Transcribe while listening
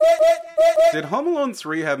Did Home Alone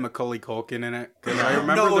 3 have Macaulay Culkin in it? Because I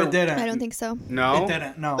remember No, it didn't. I don't think so. No? It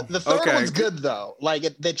didn't, no. The third Okay. one's good though. Like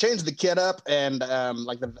they changed the kid up, and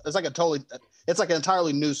it's like an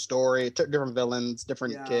entirely new story. Different villains,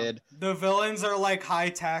 different kid. The villains are like high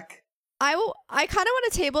tech. I kind of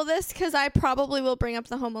want to table this because I probably will bring up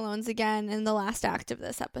the Home Alones again in the last act of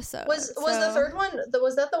this episode. Was the third one?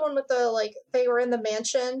 Was that the one with the like they were in the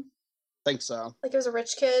mansion? Think so. Like it was a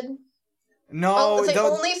rich kid. No, the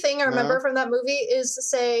only thing I remember from that movie is to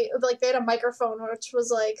say like they had a microphone which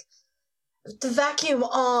was like the vacuum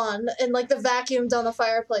on and like the vacuum down the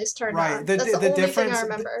fireplace turned on. That's the only thing I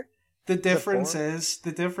remember. The difference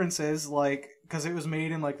is like because it was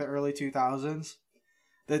made in like the early 2000s.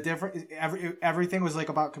 Everything was like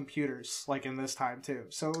about computers like in this time too.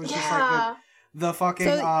 So it was just like the fucking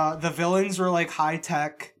the villains were like high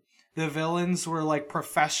tech. The villains were like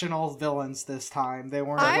professional villains this time. They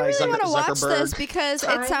weren't. I like really want to watch this because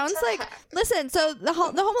it sounds like. Listen, so the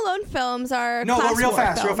Home Alone films are but real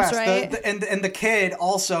fast. Right? And the kid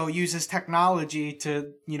also uses technology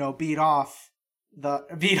to beat off. There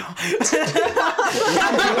we go,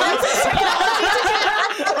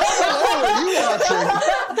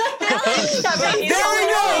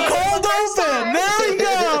 cold open. There we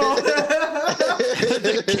go.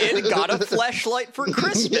 The kid got a fleshlight for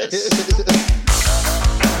Christmas.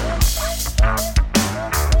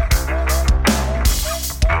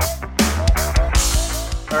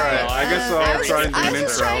 All right, I guess I'll try and do an intro. I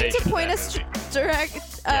was trying to point us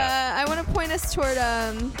direct. I want to point us toward.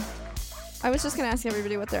 I was just gonna ask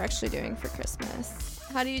everybody what they're actually doing for Christmas.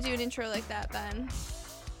 How do you do an intro like that, Ben?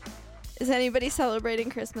 Is anybody celebrating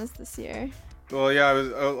Christmas this year? Well, yeah,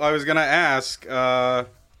 I was gonna ask. Well,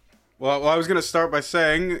 I was gonna start by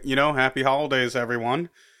saying, happy holidays, everyone.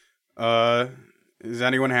 Is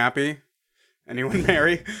anyone happy? Anyone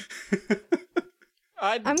merry?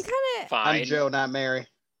 I'm kind of fine. I'm Joe, not Mary.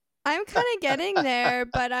 I'm kind of getting there,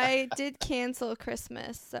 but I did cancel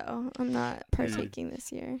Christmas, so I'm not partaking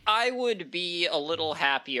this year. I would be a little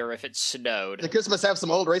happier if it snowed. Did Christmas have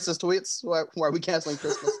some old racist tweets? Why are we canceling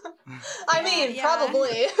Christmas? I mean,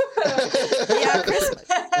 probably. Yeah,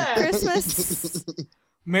 Christmas.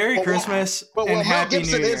 Merry Christmas and Happy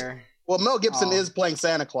New Year. Mel Gibson is playing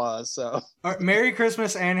Santa Claus, so. Merry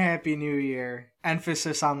Christmas and Happy New Year.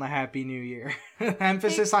 Emphasis on the Happy New Year.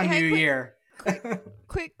 Emphasis on New Year.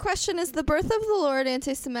 Quick question, is the birth of the Lord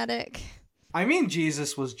anti-Semitic? I mean,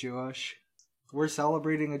 Jesus was Jewish. We're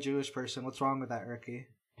celebrating a Jewish person. What's wrong with that, Ricky?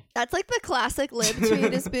 That's like the classic lib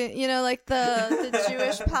tweet has been, like the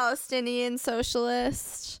Jewish Palestinian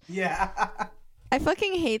socialist. Yeah. I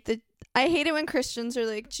fucking hate I hate it when Christians are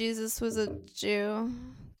like, Jesus was a Jew.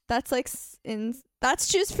 That's like, that's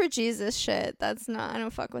Jews for Jesus shit. That's not, I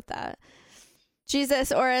don't fuck with that.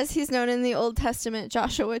 Jesus, or as he's known in the Old Testament,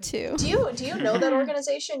 Joshua 2. Do you know that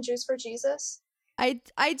organization, Jews for Jesus? I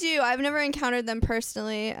do. I've never encountered them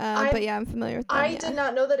personally, but yeah, I'm familiar with them. I did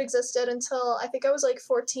not know that existed until I think I was like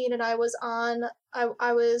 14, and I was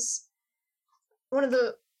one of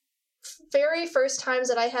the very first times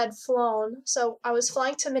that I had flown. So I was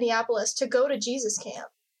flying to Minneapolis to go to Jesus camp.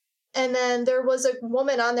 And then there was a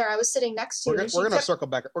woman on there I was sitting next to. We're gonna circle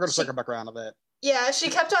back. We're gonna circle back around to that. Yeah, she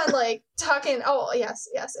kept on like talking. Oh, yes.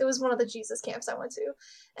 It was one of the Jesus camps I went to.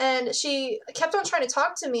 And she kept on trying to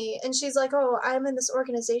talk to me. And she's like, oh, I'm in this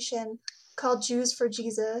organization called Jews for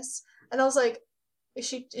Jesus. And I was like, is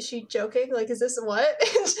she joking? Like, is this what?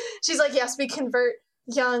 And she's like, yes, we convert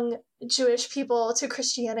young Jewish people to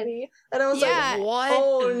Christianity. And I was like, what?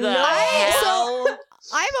 Oh, the no. hell?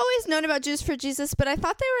 I've always known about Jews for Jesus, but I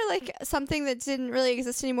thought they were like something that didn't really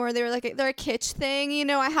exist anymore. They were like they're a kitsch thing,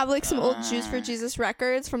 I have like some old Jews for Jesus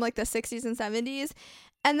records from like the 60s and 70s,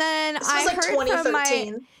 and then I heard from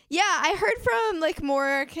I heard from like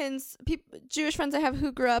more Jewish friends I have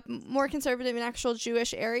who grew up more conservative in actual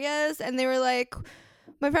Jewish areas, and they were like,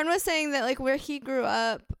 my friend was saying that like where he grew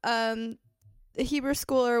up, the Hebrew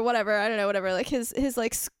school or whatever, I don't know, whatever, like his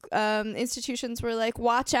like institutions were like,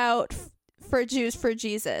 watch out for Jews for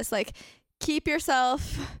Jesus, like keep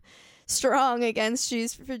yourself strong against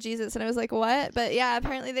Jews for Jesus. And I was like, what? But yeah,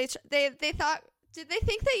 apparently they thought, did they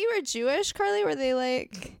think that you were Jewish, Carly? Were they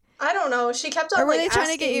like, I don't know, she kept on, or were like, they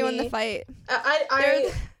trying to get you me. in the fight?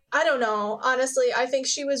 I don't know, honestly. I think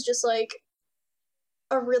she was just like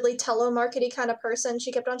a really telemarkety kind of person.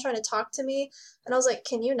 She kept on trying to talk to me, and I was like,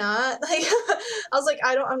 can you not? Like, I was like,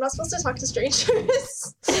 I'm not supposed to talk to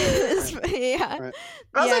strangers. Yeah. Right.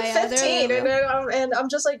 I was like 15, and I'm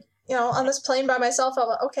just like, on this plane by myself. I'm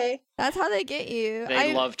like, okay. That's how they get you.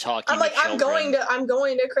 They love talking. I'm like, to I'm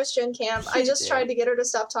going to Christian camp. I just tried to get her to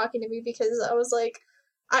stop talking to me because I was like,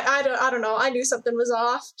 I don't know. I knew something was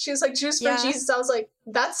off. She was like, Jews for Jesus. I was like,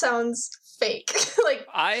 that sounds fake. Like,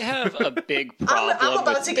 I have a big problem I'm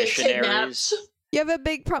about with to get missionaries. kidnapped. You have a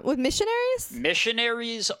big problem with missionaries?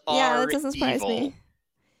 Missionaries are Yeah, that doesn't surprise evil. me.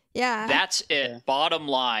 Yeah. That's it. Bottom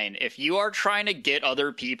line. If you are trying to get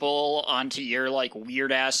other people onto your like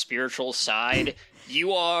weird ass spiritual side,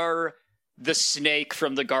 you are the snake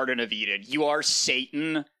from the Garden of Eden. You are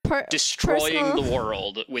Satan destroying personal- the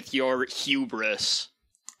world with your hubris.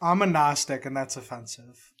 I'm a Gnostic, and that's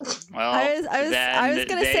offensive. Well, I was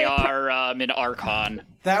gonna they say are an Archon.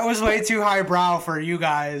 That was way too highbrow for you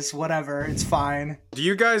guys. Whatever, it's fine. Do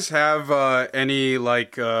you guys have any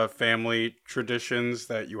like family traditions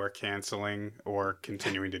that you are canceling or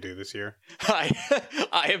continuing to do this year?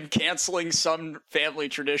 I am canceling some family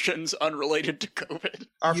traditions unrelated to COVID.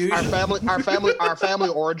 Our family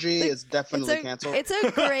orgy is definitely canceled. It's a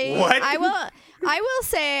great. What? I will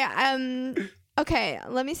say. Okay,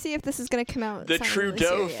 let me see if this is going to come out. The sounding really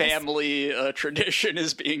Trudeau serious. family tradition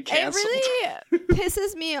is being canceled. It really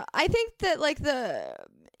pisses me. I think that like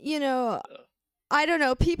I don't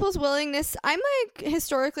know, people's willingness. I'm like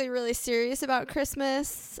historically really serious about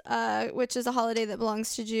Christmas, which is a holiday that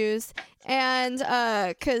belongs to Jews, and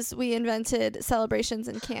because we invented celebrations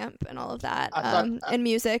in camp and all of that, and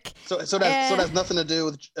music. So that has nothing to do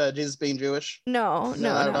with Jesus being Jewish. No.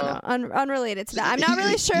 Unrelated to that. I'm not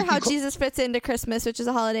really sure how Jesus fits into Christmas, which is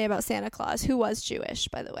a holiday about Santa Claus, who was Jewish,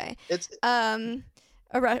 by the way. It's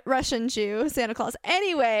a Russian Jew, Santa Claus.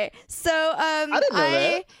 Anyway, so I didn't know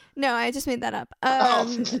that. No, I just made that up. I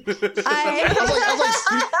was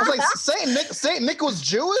like, Saint Nick was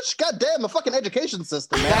Jewish? God damn, the fucking education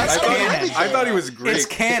system, man. That's I thought he was Greek. It's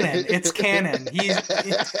canon. It's canon.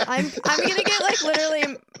 I'm gonna get like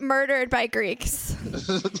literally murdered by Greeks.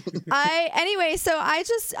 Anyway, so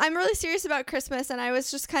I'm really serious about Christmas, and I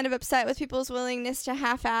was just kind of upset with people's willingness to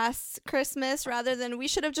half-ass Christmas rather than we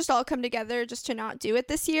should have just all come together just to not do it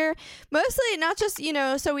this year. Mostly not just,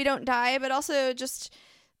 so we don't die, but also just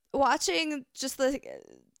watching just like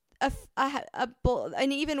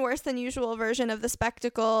an even worse than usual version of the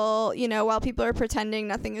spectacle, while people are pretending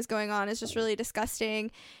nothing is going on, is just really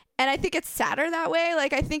disgusting. And I think it's sadder that way.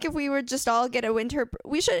 Like, I think if we would just all get a winter,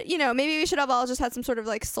 we should, maybe we should have all just had some sort of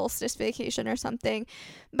like solstice vacation or something.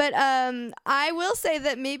 But I will say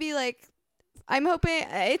that maybe like, I'm hoping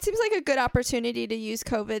it seems like a good opportunity to use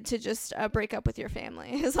COVID to just break up with your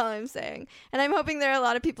family is all I'm saying. And I'm hoping there are a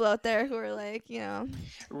lot of people out there who are like,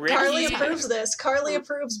 Carly approves this. Carly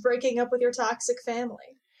approves breaking up with your toxic family.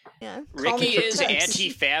 Yeah. Ricky is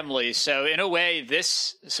anti-family. So in a way,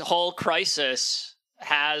 this whole crisis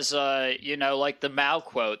has, like the Mao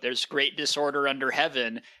quote, there's great disorder under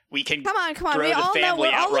heaven. We can come on. throw We the all know. family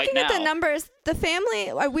We're out all right looking at now. the numbers. The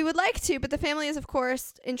family, we would like to, but the family is, of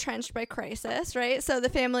course, entrenched by crisis, right? So the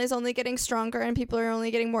family is only getting stronger, and people are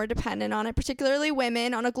only getting more dependent on it. Particularly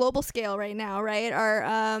women on a global scale right now, right?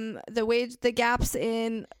 Are the gaps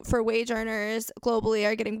for wage earners globally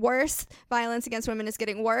are getting worse. Violence against women is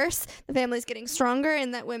getting worse. The family is getting stronger,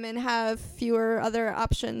 in that women have fewer other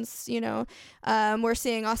options. We're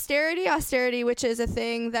seeing austerity, which is a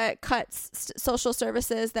thing that cuts social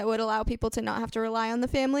services that would allow people to not have to rely on the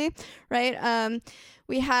family, right?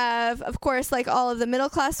 We have, of course, like all of the middle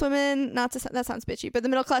class women, that sounds bitchy, but the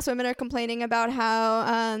middle class women are complaining about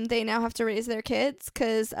how they now have to raise their kids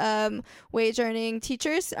because wage earning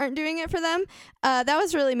teachers aren't doing it for them. That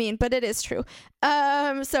was really mean, but it is true.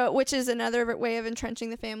 Which is another way of entrenching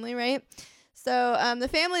the family, right? So the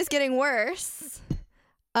family's getting worse.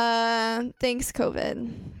 Thanks,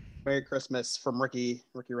 COVID. Merry Christmas from Ricky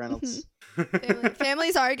Reynolds.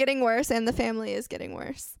 Families are getting worse, and the family is getting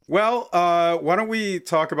worse. Well, why don't we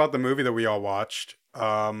talk about the movie that we all watched,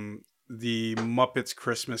 The Muppets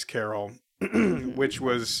Christmas Carol, which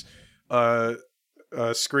was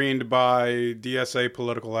screened by DSA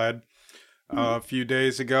Political Ed a few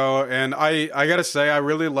days ago. And I gotta say, I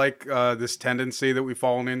really like this tendency that we've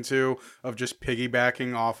fallen into of just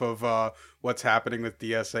piggybacking off of what's happening with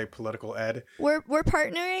DSA Political Ed. We're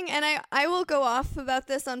partnering, and I will go off about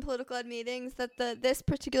this on Political Ed meetings, that this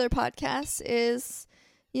particular podcast is,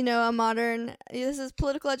 a modern, this is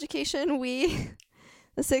political education. We,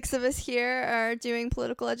 the six of us here, are doing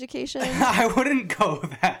political education. I wouldn't go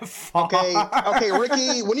that far. Okay,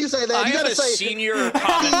 Ricky, when you say that, you gotta say senior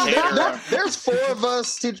commentator. There's four of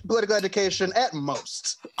us teach political education at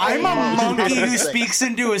most. I'm a monkey who speaks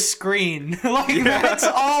into a screen. That's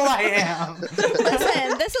all I am.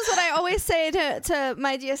 Listen, this is what I always say to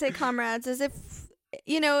my DSA comrades, is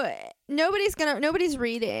nobody's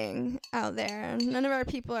reading out there. None of our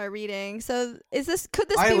people are reading. So could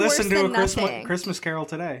this I be worse listened to than a nothing? Christmas Carol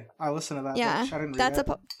today. I listened to that. Yeah, I didn't read that's it.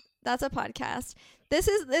 that's a podcast.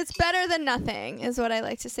 It's better than nothing, is what I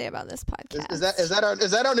like to say about this podcast. Is that our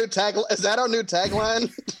new tagline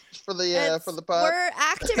for the pod? We're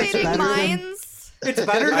activating minds. It's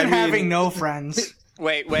better than having no friends.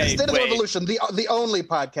 Wait. State of the Revolution, the only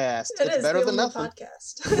podcast. It's better than nothing.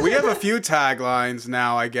 Podcast. We have a few taglines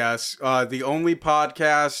now, I guess. The only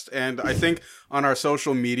podcast, and I think on our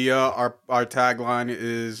social media, our tagline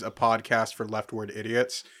is a podcast for leftward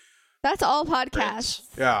idiots. That's all podcasts.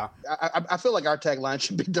 Yeah. I feel like our tagline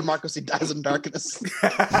should be "Democracy dies in darkness."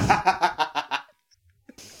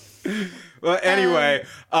 Well, anyway,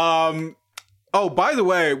 oh, by the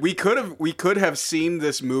way, we could have seen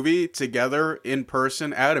this movie together in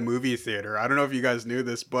person at a movie theater. I don't know if you guys knew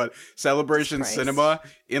this, but Celebration Cinema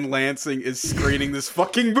in Lansing is screening this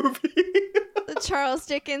fucking movie. The Charles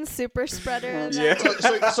Dickens super spreader. Yeah.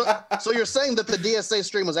 So you're saying that the DSA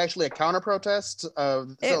stream was actually a counter protest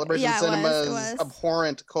of Celebration Cinema's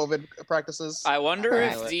abhorrent COVID practices? I wonder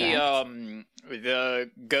if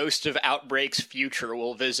the ghost of Outbreak's future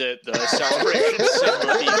will visit the Celebration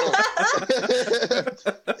Cinema people.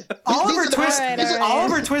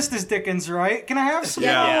 Oliver Twist is Dickens, right? Can I have some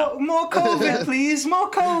more COVID, please? More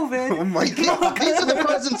COVID. Oh my God! These are the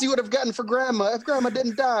presents you would have gotten for Grandma if Grandma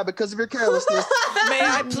didn't die because of your carelessness. May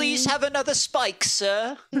I please have another spike,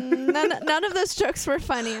 sir? None of those jokes were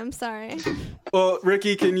funny. I'm sorry. Well,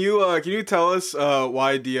 Ricky, can you tell us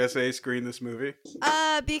why DSA screened this movie?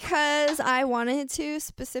 Because I wanted to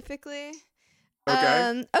specifically.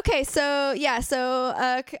 Okay. Okay. So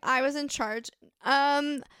I was in charge.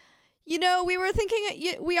 We were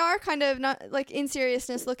thinking, we are kind of not like in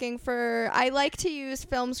seriousness looking for, I like to use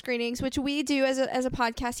film screenings, which we do as a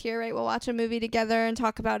podcast here, right? We'll watch a movie together and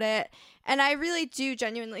talk about it. And I really do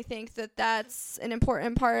genuinely think that that's an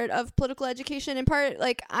important part of political education. In part,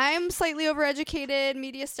 like, I'm slightly overeducated,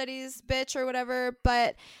 media studies bitch or whatever,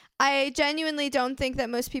 but I genuinely don't think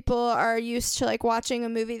that most people are used to like watching a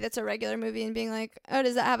movie that's a regular movie and being like, oh,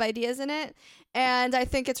 does that have ideas in it? And I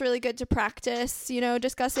think it's really good to practice,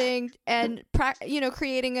 discussing and,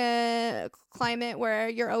 creating a climate where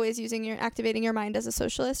you're always activating your mind as a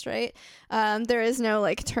socialist, right? There is no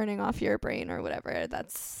like turning off your brain or whatever.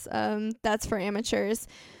 That's for amateurs.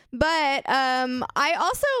 But I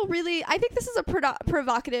also I think this is a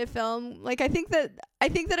provocative film. Like I think that A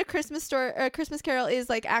Christmas Carol is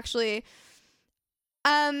like actually,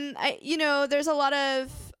 there's a lot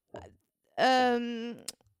of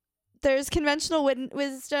there's conventional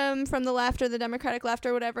wisdom from the left or the Democratic left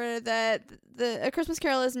or whatever that A Christmas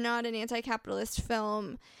Carol is not an anti-capitalist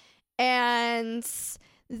film, and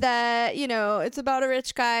that it's about a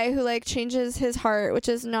rich guy who like changes his heart, which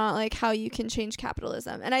is not like how you can change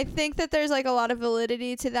capitalism. And I think that there's like a lot of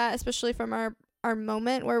validity to that, especially from our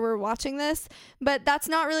moment where we're watching this, but that's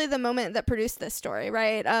not really the moment that produced this story,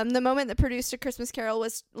 right? The moment that produced A Christmas Carol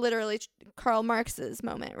was literally Karl Marx's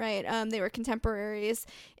moment, right? They were contemporaries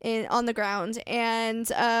on the ground, and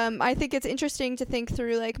I think it's interesting to think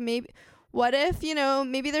through like maybe what if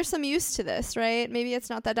maybe there's some use to this, right? Maybe it's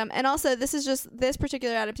not that dumb. And also this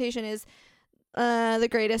particular adaptation is the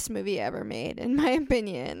greatest movie ever made, in my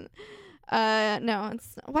opinion. No,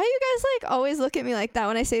 it's why you guys like always look at me like that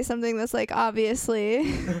when I say something that's like obviously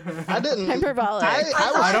I didn't hyperbolic.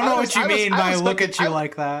 I don't know what you mean by look at you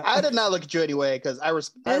like that. I did not look at you anyway because I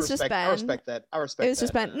respect that. I respect it was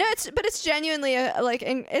just Ben. No, it's genuinely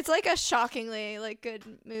it's like a shockingly like good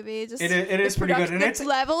movie. Just it is pretty good, and its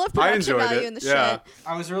level of production value in the shit.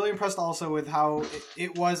 I was really impressed also with how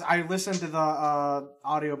it was. I listened to the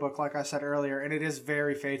audiobook like I said earlier, and it is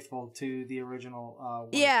very faithful to the original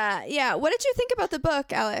work. Yeah. What did you think about the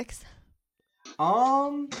book, Alex?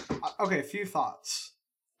 Okay, a few thoughts.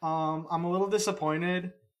 I'm a little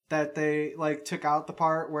disappointed that they like took out the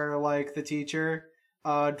part where like the teacher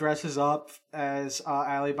dresses up as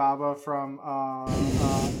Alibaba from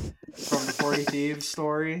the 40 Thieves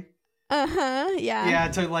story. Yeah. Yeah,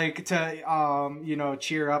 to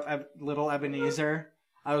cheer up little Ebenezer.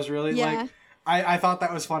 I was really like I thought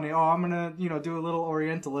that was funny. Oh, I'm gonna, do a little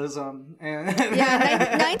Orientalism and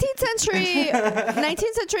 19th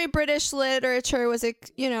century British literature was,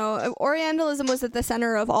 Orientalism was at the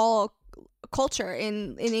center of all culture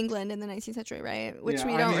in England in the 19th century, right? Which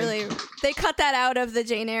they cut that out of the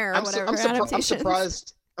Jane Eyre or whatever adaptation.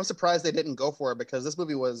 I'm surprised they didn't go for it, because this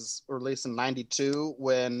movie was released in '92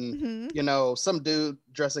 when Mhm. you know, some dude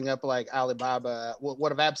dressing up like Alibaba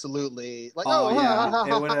would have absolutely like, Oh, yeah,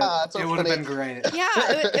 it's so it would have funny. been great. Yeah,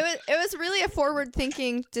 it was really a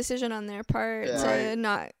forward-thinking decision on their part Yeah. to Right.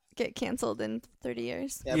 not get canceled in 30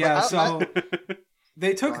 years. Yeah, but so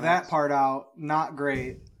they took Go that ahead. part out. Not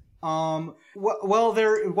great. Well,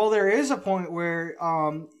 there is a point where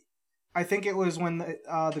I think it was when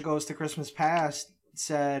the Ghost of Christmas Past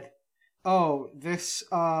said, "Oh, this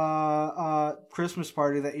Christmas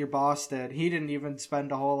party that your boss did, he didn't even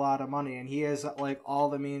spend a whole lot of money, and he has like all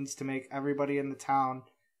the means to make everybody in the town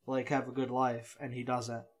like have a good life, and he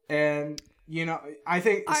doesn't." And you know, I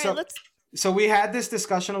think All right, so. let's. So we had this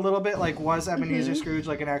discussion a little bit, like, was Ebenezer Scrooge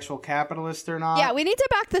like an actual capitalist or not? Yeah, we need to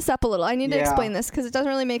back this up a little. I need to Yeah. explain this because it doesn't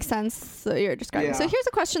really make sense that you're describing. So Yeah. here's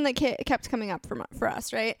a question that kept coming up for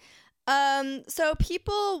us, right? So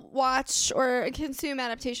people watch or consume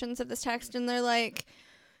adaptations of this text, and they're like,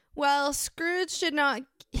 well, Scrooge did not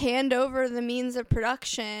hand over the means of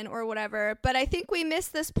production or whatever, but I think we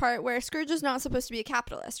missed this part where Scrooge is not supposed to be a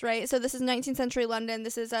capitalist, right? So this is 19th century London.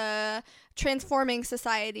 This is a transforming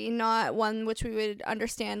society, not one which we would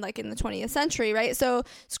understand like in the 20th century, right? So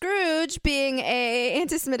Scrooge, being a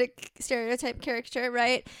anti-Semitic stereotype character,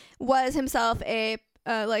 right, was himself a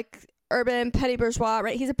like urban petty bourgeois,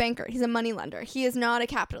 right? He's a banker. He's a moneylender. He is not a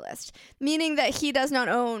capitalist, meaning that he does not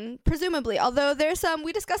own, presumably, although there's some,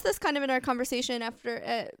 we discussed this kind of in our conversation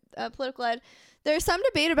after Political Ed, there's some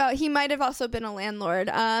debate about he might have also been a landlord,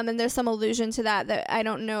 and there's some allusion to that I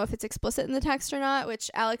don't know if it's explicit in the text or not,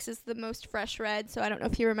 which Alex is the most fresh read, so I don't know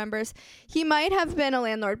if he remembers. He might have been a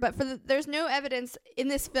landlord, but there's no evidence in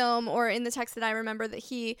this film or in the text that I remember that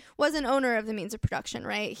he was an owner of the means of production,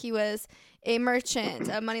 right? He was a merchant,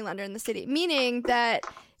 a moneylender in the city, meaning that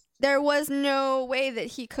there was no way that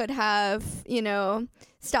he could have, you know,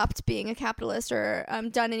 stopped being a capitalist or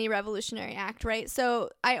done any revolutionary act, right? So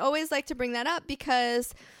I always like to bring that up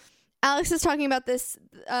because Alex is talking about this.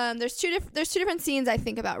 There's two different scenes I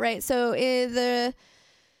think about, right? So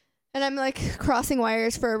and I'm like crossing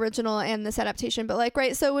wires for original and this adaptation, but like,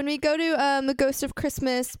 right, so when we go to the Ghost of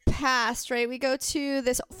Christmas Past, right, we go to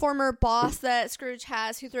this former boss that Scrooge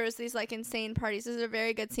has who throws these like insane parties. This is a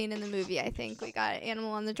very good scene in the movie, I think. We got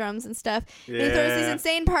Animal on the drums and stuff. Yeah. And he throws these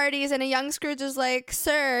insane parties, and a young Scrooge is like,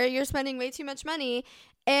 "Sir, you're spending way too much money."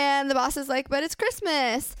 And the boss is like, "But it's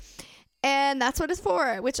Christmas." And that's what it's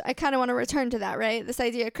for, which I kind of want to return to that, right? This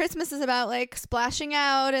idea of Christmas is about like splashing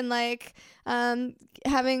out and like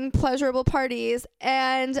having pleasurable parties.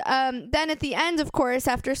 And then at the end, of course,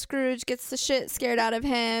 after Scrooge gets the shit scared out of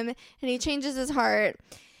him and he changes his heart,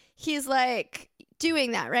 he's like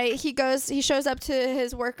doing that, right? He shows up to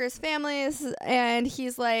his workers' families and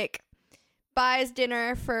he's like, buys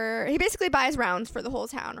dinner he basically buys rounds for the whole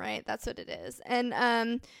town, right? That's what it is.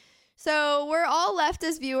 And so we're all left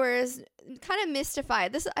as viewers kind of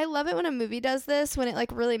mystified. I love it when a movie does this, when it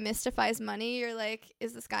like really mystifies money. You're like,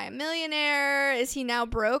 is this guy a millionaire? Is he now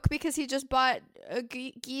broke because he just bought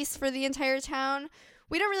geese for the entire town?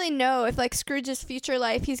 We don't really know if like Scrooge's future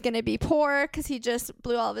life, he's going to be poor because he just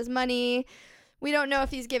blew all of his money. We don't know if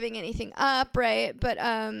he's giving anything up, right? But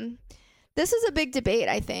this is a big debate,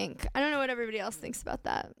 I think. I don't know what everybody else thinks about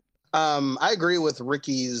that. I agree with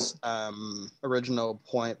Ricky's original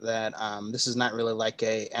point that this is not really like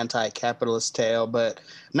a anti-capitalist tale, but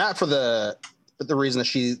not for the reason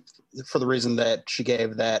that she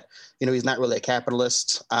gave, that, you know, he's not really a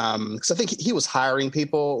capitalist. Because I think he was hiring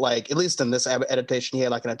people, like, at least in this adaptation, he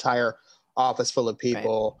had like an entire office full of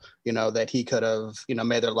people, right, you know, that he could have, you know,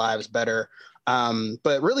 made their lives better.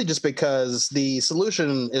 But really just because the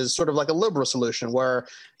solution is sort of like a liberal solution where,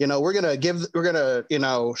 you know, we're going to, you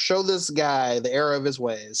know, show this guy the error of his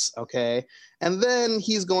ways. Okay. And then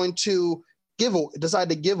he's going to decide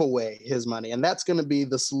to give away his money. And that's going to be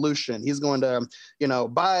the solution. He's going to, you know,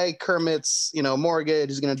 buy Kermit's, you know, mortgage.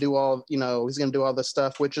 He's going to do all, you know, he's going to do all this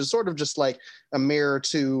stuff, which is sort of just like a mirror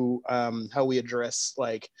to how we address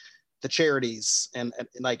like the charities and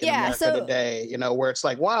like in America today, you know, where it's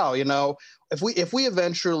like, wow, you know, if we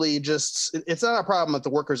eventually just, it's not a problem with the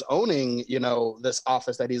workers owning, you know, this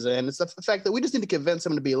office that he's in. It's the fact that we just need to convince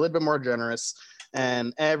him to be a little bit more generous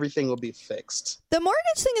and everything will be fixed. The mortgage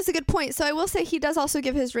thing is a good point. So I will say he does also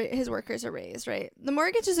give his workers a raise, right? The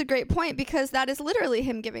mortgage is a great point because that is literally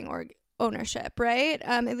him giving ownership, right?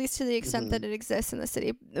 At least to the extent that it exists in the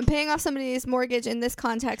city. Paying off somebody's mortgage in this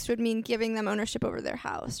context would mean giving them ownership over their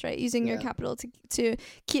house, right? Using your capital to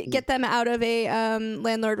get them out of a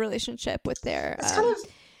landlord relationship with their... It's kind of...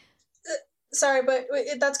 sorry, but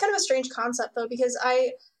that's kind of a strange concept, though, because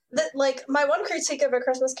my one critique of A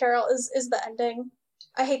Christmas Carol is the ending.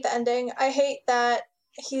 I hate the ending. I hate that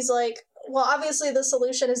he's like, well, obviously the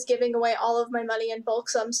solution is giving away all of my money in bulk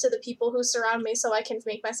sums to the people who surround me so I can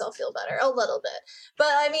make myself feel better a little bit. But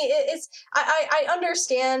I mean, I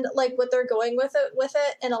understand like what they're going with it.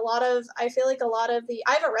 And I feel like a lot of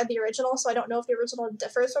I haven't read the original, so I don't know if the original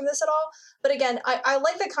differs from this at all. But again, I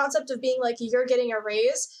like the concept of being like, you're getting a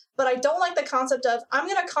raise, but I don't like the concept of, I'm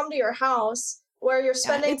going to come to your house where you're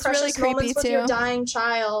spending precious really moments with creepy, your too. dying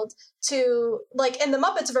child to, like, in the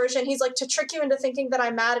Muppets version, he's like, to trick you into thinking that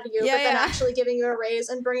I'm mad at you, Yeah, but then yeah. actually giving you a raise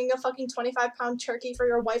and bringing a fucking 25-pound turkey for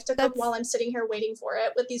your wife to cook That's- while I'm sitting here waiting for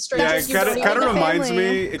it with these Yeah, strangers it you kind don't of even know. reminds family.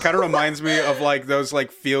 me. It kind of reminds me of like those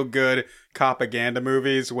like feel good propaganda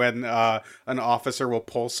movies when an officer will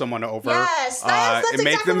pull someone over. Yes, that's and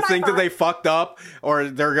make exactly them what I think that thought. they fucked up or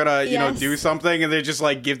they're gonna Yes. do something, and they just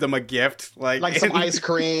like give them a gift like Like some ice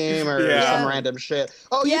cream or Yeah. some random shit.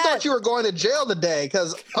 Oh, you Yeah. thought you were going to jail today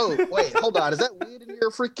because, oh, wait, hold on. Is that weed in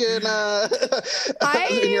your freaking,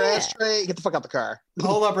 in your ashtray? Get the fuck out the car.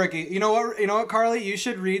 Hold up, Ricky. You know what, Carly? You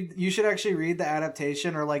should actually read the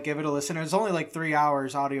adaptation or like give it a listen. It's only like 3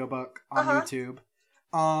 hours audiobook on YouTube.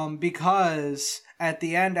 Because at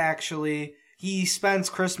the end, actually, he spends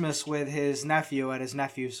Christmas with his nephew at his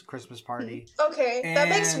nephew's Christmas party. Okay, that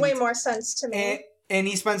makes And- way more sense to me. And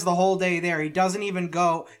he spends the whole day there. He doesn't even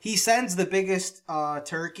go. He sends the biggest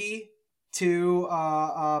turkey to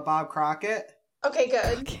Bob Crockett. Okay,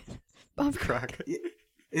 good. Okay. Bob Crockett.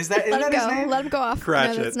 Isn't that Let him his go. name? Let him go off.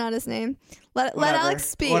 Cratchit. No, that's not his name. Let Whatever. Alex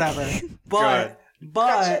speak. Whatever. ahead.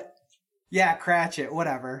 But yeah, Cratchit.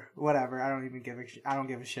 Whatever. I don't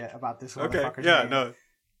give a shit about this Okay. motherfucker's Yeah. name. No.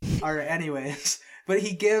 All right. Anyways, but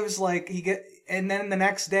he gives and then the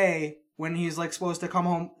next day when he's like supposed to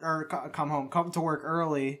come to work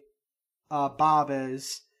early, Bob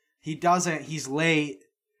he doesn't. He's late,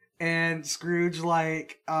 and Scrooge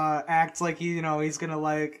acts like he's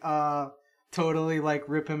gonna totally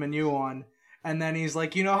rip him a new one. And then he's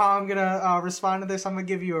like, you know how I'm gonna respond to this? I'm gonna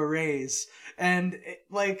give you a raise. And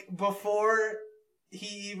before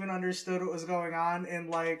he even understood what was going on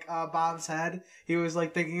in Bob's head, he was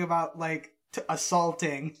thinking about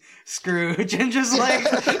assaulting Scrooge and just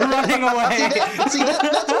running away. See,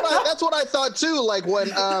 that's what I thought too. Like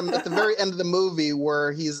when at the very end of the movie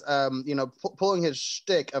where he's pulling his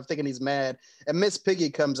shtick of thinking he's mad, and Miss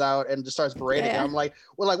Piggy comes out and just starts berating him. I'm like,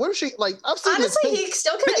 well, what is she like? I've seen Honestly, he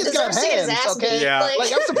still kind of Piggy's got deserves to get his hands, ass okay? beat. Yeah.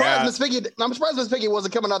 Like I'm surprised Yeah. Miss Piggy. I'm surprised Miss Piggy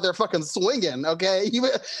wasn't coming out there fucking swinging. Okay, you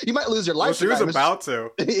might lose your life. Well, she was tonight, about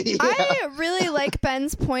to. Yeah. I really like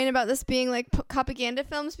Ben's point about this being propaganda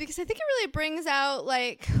films because I think it really brings out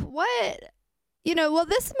what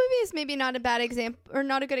this movie is maybe not a bad example or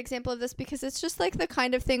not a good example of this because it's just the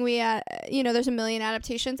kind of thing we there's a million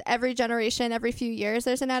adaptations every generation, every few years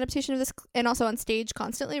there's an adaptation of this, and also on stage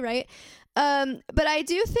constantly, right? But I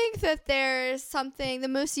do think that there's something, the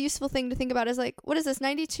most useful thing to think about is what is this,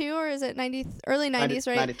 92 or is it 90 early 90s,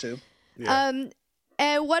 right? 92. Yeah.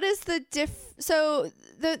 And what is the so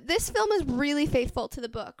this film is really faithful to the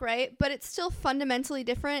book, right? But it's still fundamentally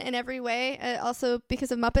different in every way, also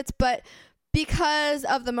because of Muppets, but because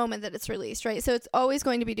of the moment that it's released, right? So it's always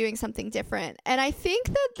going to be doing something different. And I think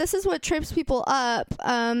that this is what trips people up.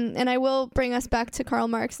 And I will bring us back to Karl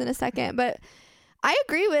Marx in a second, but I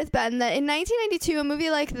agree with Ben that in 1992, a movie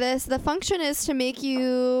like this, the function is to make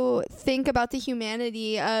you think about the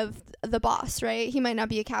humanity of the boss, right? He might not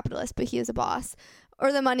be a capitalist, but he is a boss.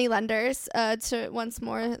 Or the moneylenders, to once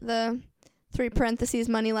more the 3 parentheses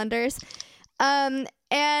moneylenders, or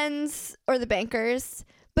the bankers.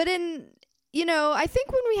 But I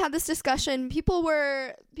think when we had this discussion, people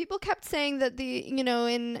kept saying that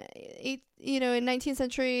in 19th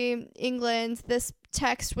century England, this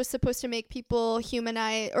text was supposed to make people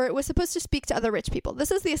humanize, or it was supposed to speak to other rich people. This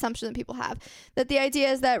is the assumption that people have, that the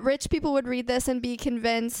idea is that rich people would read this and be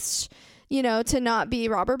convinced, to not be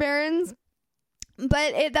robber barons.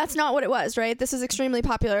 But that's not what it was, right? This is extremely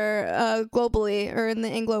popular globally, or in the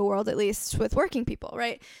Anglo world at least, with working people,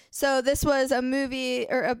 right? So this was a movie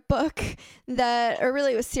or a book or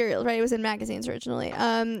really it was serial, right? It was in magazines originally,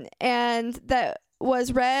 and that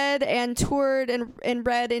was read and toured and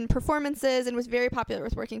read in performances and was very popular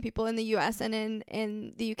with working people in the U.S. and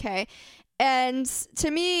in the UK. And to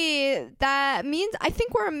me, that means I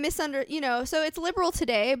think we're so it's liberal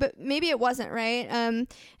today, but maybe it wasn't, right? And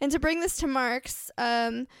to bring this to Marx,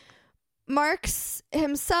 Marx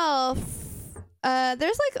himself,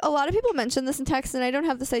 there's a lot of people mention this in text, and I don't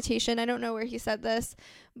have the citation. I don't know where he said this,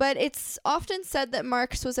 but it's often said that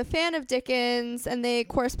Marx was a fan of Dickens, and they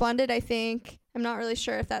corresponded, I think. I'm not really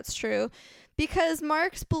sure if that's true. because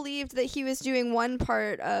Marx believed that he was doing one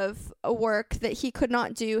part of a work that he could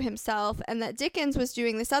not do himself, and that Dickens was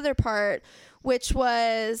doing this other part, which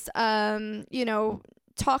was,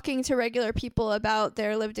 talking to regular people about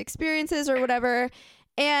their lived experiences or whatever.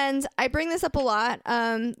 And I bring this up a lot,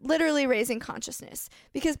 literally raising consciousness,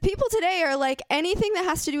 because people today are like, anything that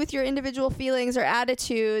has to do with your individual feelings or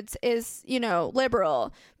attitudes is,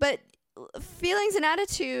 liberal. But feelings and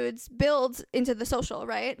attitudes build into the social,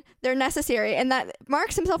 right? They're necessary. And that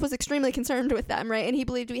Marx himself was extremely concerned with them, right? And he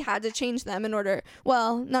believed we had to change them in order,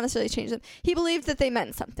 well, not necessarily change them. He believed that they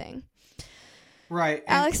meant something. Right.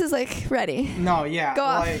 Alex is like ready. No, yeah. Go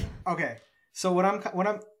off. Okay. So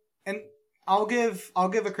and I'll give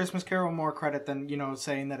A Christmas Carol more credit than,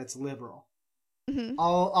 saying that it's liberal. Mm-hmm.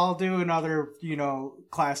 I'll do another,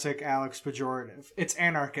 classic Alex pejorative. It's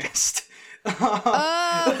anarchist.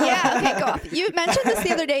 Oh, yeah. Okay, go off. You mentioned this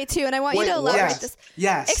the other day, too, and I want you to elaborate this.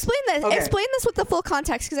 Yes. Explain this. Okay. Explain this with the full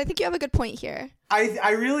context, because I think you have a good point here.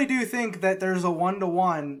 I really do think that there's a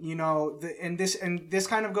 1-to-1, and this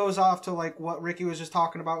kind of goes off to, like, what Ricky was just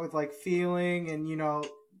talking about with, like, feeling and,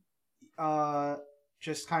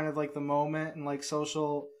 just kind of, like, the moment and, like,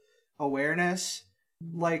 social awareness.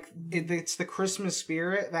 Like, it's the Christmas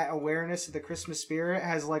spirit. That awareness of the Christmas spirit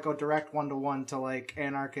has, like, a direct 1-to-1 to, like,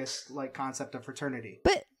 anarchist, like, concept of fraternity.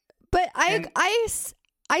 But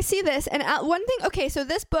I see this, and one thing, okay, so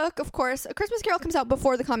this book, of course, A Christmas Carol comes out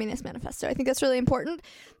before the Communist Manifesto. I think that's really important,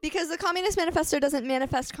 because the Communist Manifesto doesn't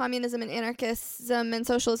manifest communism and anarchism and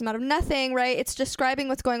socialism out of nothing, right? It's describing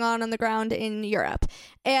what's going on the ground in Europe.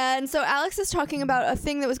 And so Alex is talking about a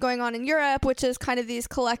thing that was going on in Europe, which is kind of these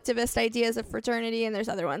collectivist ideas of fraternity, and there's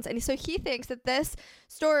other ones. And so he thinks that this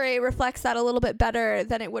story reflects that a little bit better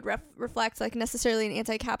than it would reflect, like, necessarily an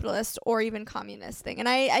anti-capitalist or even communist thing. And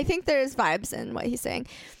I think there's vibes in what he's saying.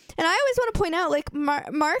 And I always want to point out, like,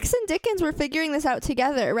 Marx and Dickens were figuring this out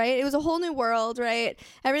together, right? It was a whole new world, right?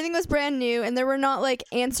 Everything was brand new, and there were not, like,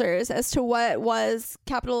 answers as to what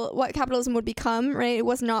capitalism would become, right? It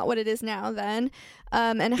was not what it is now then,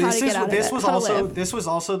 and how to get out of it. This was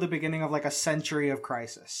also the beginning of, like, a century of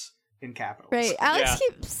crisis in capitalism. Right. Alex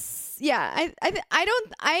keeps... Yeah, I'm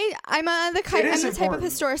the type of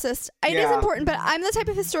historicist. It is important, but I'm the type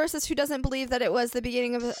of historicist who doesn't believe that it was the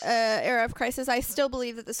beginning of an era of crisis. I still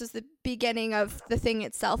believe that this was the beginning of the thing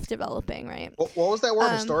itself developing, right? What was that word,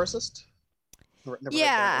 historicist? Never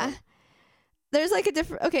yeah. There's like a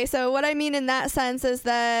different... Okay, so what I mean in that sense is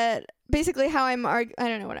that basically how I'm I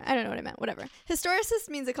don't know what I meant. Whatever. Historicist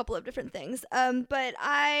means a couple of different things. But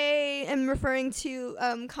I am referring to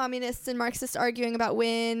communists and Marxists arguing about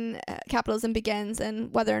when capitalism begins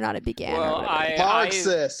and whether or not it began. Well,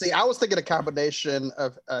 Marxist. See, I was thinking a combination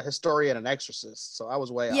of a historian and exorcist, so I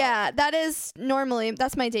was way off. Yeah,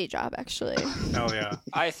 that's my day job, actually. Oh yeah.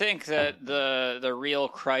 I think that the real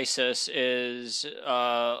crisis is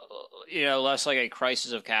less like a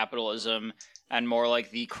crisis of capitalism and more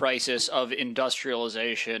like the crisis of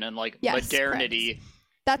industrialization and like modernity. Correct.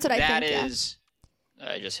 That's what I think. That is,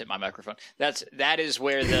 I just hit my microphone. That is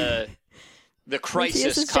where the crisis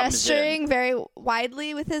Matthias is comes gesturing in. very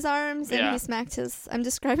widely with his arms, and he smacked his. I'm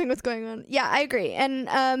describing what's going on. Yeah, I agree. And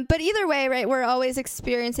but either way, right? We're always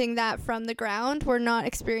experiencing that from the ground. We're not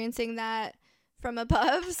experiencing that from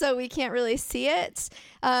above, so we can't really see it.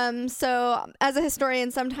 So as a historian,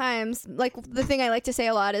 sometimes, like, the thing I like to say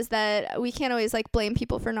a lot is that we can't always, like, blame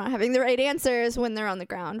people for not having the right answers when they're on the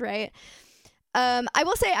ground, right? I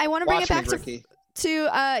will say I want to bring it back to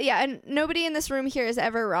and nobody in this room here is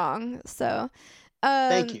ever wrong. So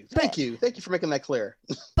Thank you for making that clear.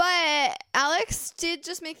 But Alex did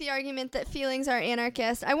just make the argument that feelings are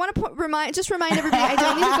anarchist. I want to remind everybody. I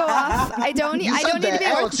don't need to go off. I don't need to be.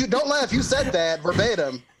 Alex, don't laugh. You said that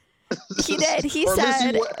verbatim. He did. He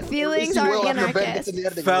said feelings are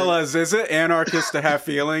anarchist. Fellas, is it anarchist to have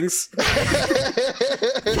feelings?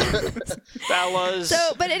 Fellas.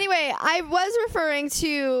 So, but anyway, I was referring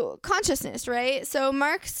to consciousness, right? So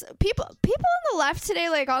Marx, people on the left today,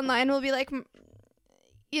 like online, will be like,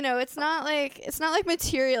 it's not like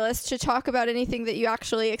materialist to talk about anything that you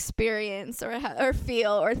actually experience or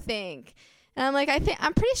feel or think. And I'm like,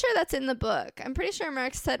 I'm pretty sure that's in the book. I'm pretty sure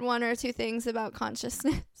Marx said one or two things about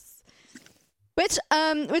consciousness. Which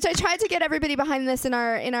I tried to get everybody behind this in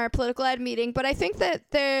our political ed meeting, but I think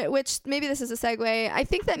that which maybe this is a segue, I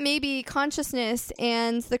think that maybe consciousness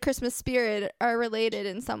and the Christmas spirit are related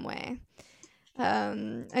in some way.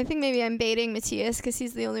 I think maybe I'm baiting Matthias because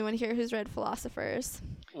he's the only one here who's read Philosophers.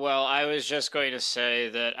 Well, I was just going to say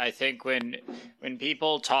that I think when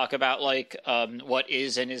people talk about like what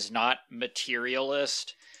is and is not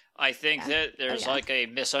materialist, I think that there's like a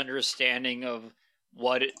misunderstanding of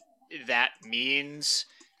what that means,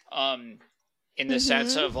 in the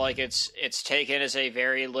sense of like it's taken as a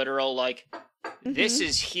very literal like this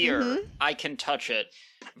is here, I can touch it,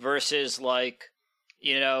 versus like,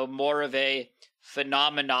 you know, more of a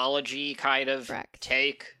phenomenology kind of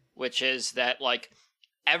take, which is that like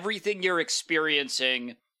everything you're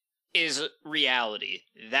experiencing is reality.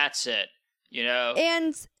 That's it. You know,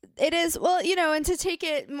 and it is, well, you know, and to take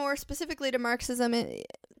it more specifically to Marxism,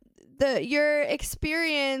 your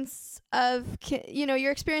experience of, you know,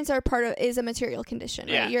 your experience are part of is a material condition,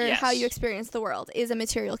 right? How you experience the world is a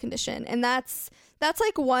material condition, and that's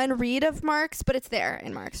like one read of Marx, but it's there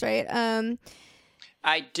in Marx, right?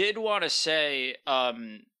 I did want to say,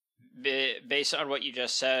 based on what you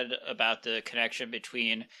just said about the connection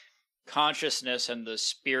between consciousness and the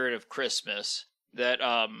spirit of Christmas, that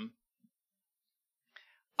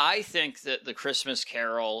I think that the Christmas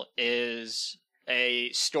Carol is a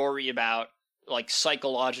story about like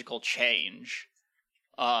psychological change,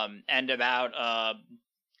 and about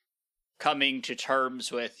coming to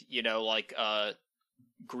terms with, you know, like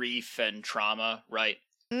grief and trauma, right?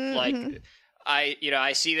 Like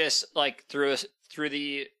I see this like through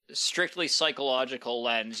the strictly psychological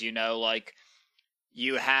lens, you know, like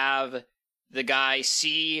you have the guy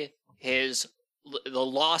see the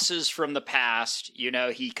losses from the past, you know,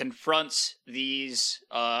 he confronts these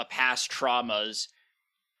past traumas,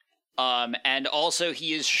 and also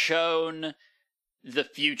he is shown the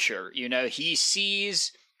future, you know, he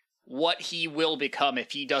sees what he will become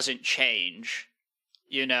if he doesn't change,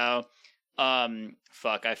 you know.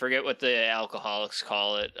 I forget what the alcoholics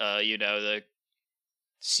call it, you know, the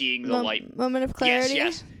seeing the light. Moment of clarity?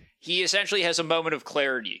 Yes. He essentially has a moment of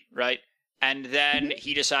clarity, right? And then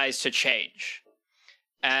he decides to change.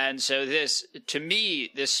 And so this, to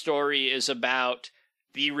me, this story is about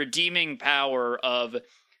the redeeming power of,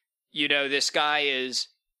 you know, this guy is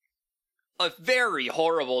a very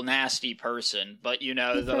horrible, nasty person, but, you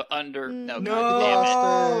know, God damn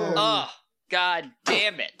it. Oh, God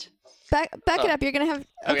damn it. Back it up. You're going to have...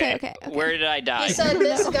 Okay. Where did I die? He said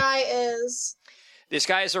this guy is... This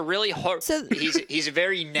guy is a really he's a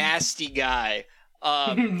very nasty guy.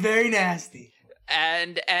 Very nasty.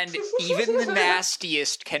 And even the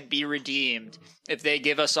nastiest can be redeemed if they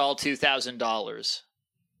give us all $2,000.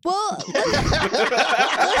 Well, listen.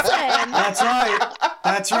 That's right.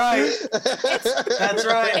 That's right.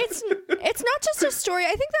 It's not just a story.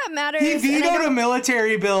 I think that matters. He vetoed a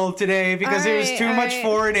military bill today because there was too much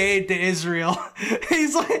foreign aid to Israel.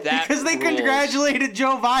 He's like, because they congratulated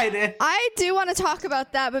Joe Biden. I do want to talk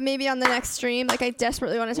about that, but maybe on the next stream. Like, I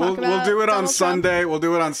desperately want to talk about. We'll do it on Donald Sunday. Trump. We'll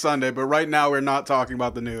do it on Sunday. But right now, we're not talking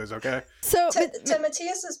about the news. Okay. So to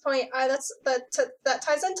Matthias's point, that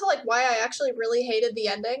ties into like why I actually really hated the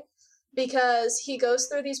ending, because he goes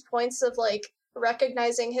through these points of like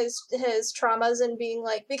recognizing his traumas and being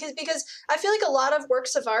like, because I feel like a lot of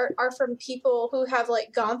works of art are from people who have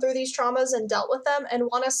like gone through these traumas and dealt with them and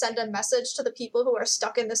want to send a message to the people who are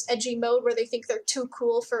stuck in this edgy mode where they think they're too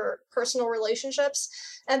cool for personal relationships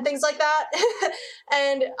and things like that.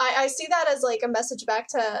 And I see that as like a message back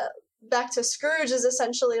to Scrooge, is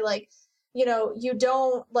essentially like, you know, you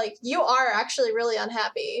don't, like, you are actually really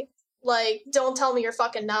unhappy. Like, don't tell me you're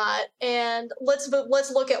fucking not. And let's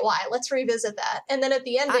look at why. Let's revisit that. And then at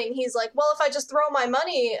the ending, he's like, well, if I just throw my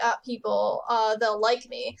money at people, they'll like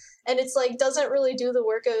me. And it's like, doesn't really do the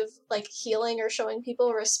work of like healing or showing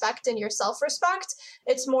people respect and your self-respect.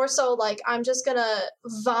 It's more so like, I'm just gonna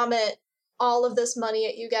vomit all of this money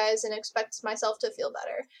at you guys and expect myself to feel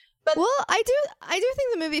better. But well, I do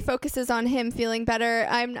think the movie focuses on him feeling better.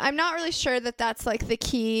 I'm not really sure that that's like the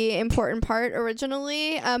key important part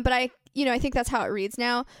originally, but I think that's how it reads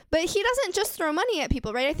now. But he doesn't just throw money at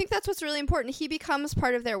people, right? I think that's what's really important. He becomes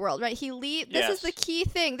part of their world, right? This is the key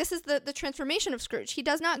thing. This is the transformation of Scrooge. He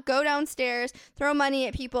does not go downstairs, throw money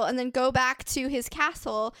at people, and then go back to his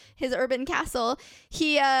castle, his urban castle.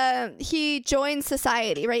 He joins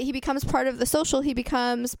society, right? He becomes part of the social. He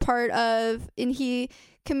becomes part of, and he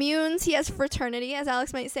communes, he has fraternity, as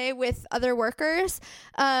Alex might say, with other workers,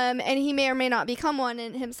 and he may or may not become one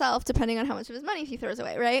in himself, depending on how much of his money he throws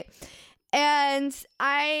away, right? And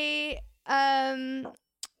I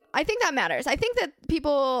think that matters. I think that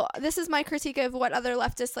people, this is my critique of what other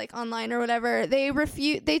leftists like online or whatever,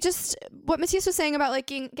 what Matthias was saying about like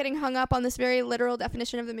getting hung up on this very literal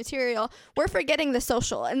definition of the material, we're forgetting the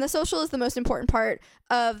social, and the social is the most important part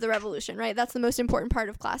of the revolution, right? That's the most important part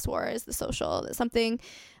of class war, is the social. That's something,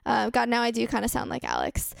 God, now I do kind of sound like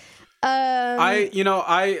Alex. I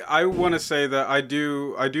want to say that I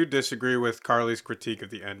do disagree with Carly's critique of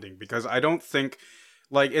the ending, because I don't think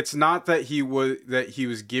Like, it's not that he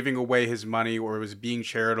was giving away his money or was being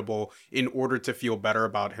charitable in order to feel better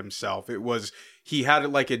about himself. It was, he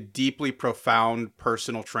had like a deeply profound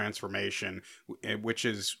personal transformation, which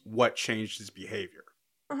is what changed his behavior.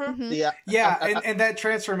 Mhm. Yeah, and that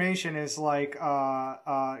transformation is like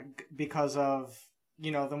because of,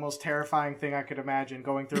 you know, the most terrifying thing I could imagine,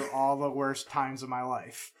 going through all the worst times of my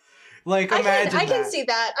life. Like, imagine I can that. see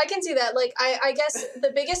that. I can see that. Like, I guess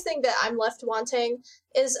the biggest thing that I'm left wanting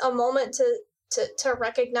is a moment to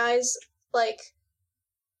recognize, like,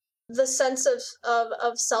 the sense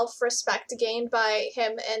of self-respect gained by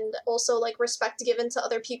him, and also like respect given to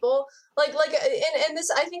other people. Like and this,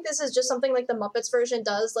 I think this is just something like the Muppets version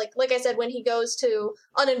does. Like I said, when he goes to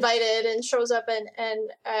Uninvited and shows up and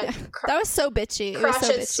That was so bitchy. It was so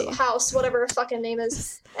Cratchit's bitchy. house, whatever her fucking name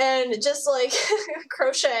is, and just like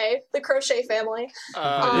the Crochet family.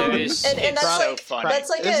 And and that's it's so like funny. that's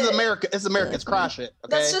like This is America. It's America. It's crush it.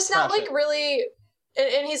 Okay? that's just not Crush like it. really.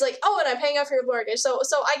 And he's like, oh, and I'm paying off your mortgage. So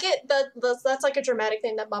I get that's like a dramatic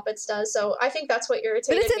thing that Muppets does. So I think that's what irritated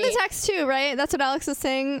But it's in me. the text too, right? That's what Alex was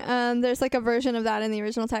saying. There's like a version of that in the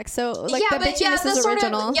original text. So like the bitchiness is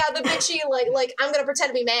original. The bitchy like I'm gonna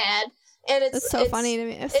pretend to be mad, and it's so funny to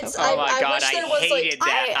me. It's so it's- funny. Oh my I god, wish there I was, like- hated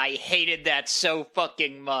that. I hated that so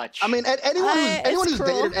fucking much. I mean, anyone It's who's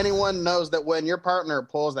cruel. dated anyone knows that when your partner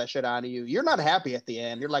pulls that shit out of you, you're not happy at the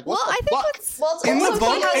end. You're like, what Well, the I think fuck? what's well, it's In the also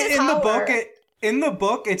book, he has in the power. book, in the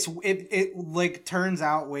book, it like turns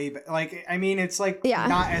out like, I mean, it's like Yeah.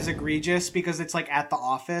 not as egregious because it's like at the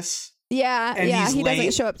office. Yeah, And yeah, he's he doesn't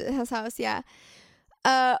late. show up to his house. Yeah,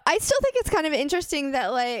 I still think it's kind of interesting that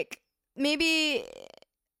like maybe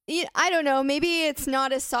I don't know, maybe it's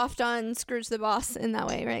not as soft on Scrooge the Boss in that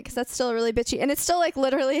way, right? Because that's still really bitchy, and it's still like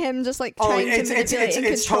literally him just like trying to manipulate and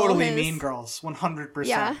it's control totally his... Mean Girls, 100%.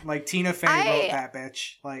 Yeah. Like Tina Fey I- wrote that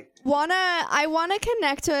bitch. Like, I wanna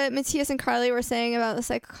connect to what Matthias and Carly were saying about the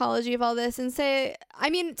psychology of all this and say, I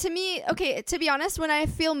mean, to me, okay, to be honest, when I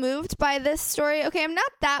feel moved by this story, okay, I'm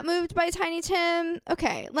not that moved by Tiny Tim.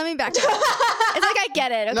 Okay, let me back up. It's like I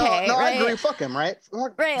get it, okay, no, right? I agree. Fuck him, right?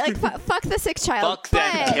 Right, like fuck the sick child. Fuck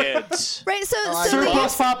them but- kids. Right, so I so agree. the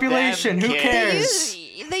surplus population, them who kids. cares?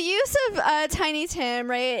 the use of Tiny Tim,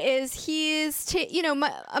 right, is he's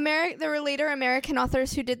there were later American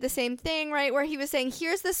authors who did the same thing, right, where he was saying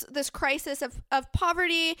here's this crisis of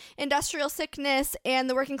poverty, industrial sickness, and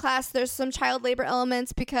the working class. There's some child labor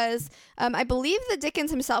elements because I believe that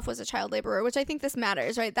Dickens himself was a child laborer, which I think this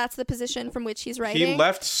matters, right? That's the position from which he's writing. He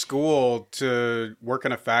left school to work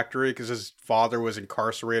in a factory because his father was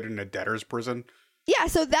incarcerated in a debtor's prison. Yeah,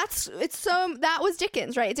 so that was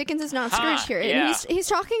Dickens, right? Dickens is not Scrooge here, yeah. and he's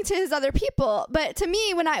talking to his other people. But to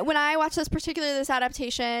me, when I watch this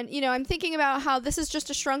adaptation, I'm thinking about how this is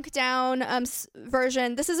just a shrunk down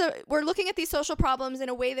version. We're looking at these social problems in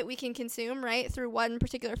a way that we can consume, right, through one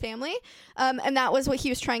particular family, and that was what he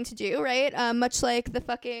was trying to do, right? Much like the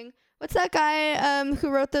fucking what's that guy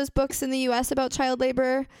who wrote those books in the U.S. about child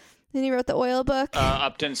labor? Then he wrote the oil book.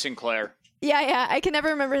 Upton Sinclair. Yeah, I can never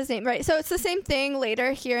remember his name. Right, so it's the same thing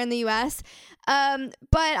later here in the U.S. But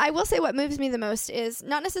I will say what moves me the most is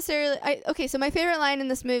not necessarily... so my favorite line in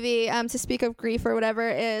this movie, to speak of grief or whatever,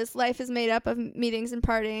 is life is made up of meetings and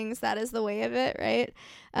partings. That is the way of it, right?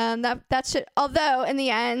 That should... Although, in the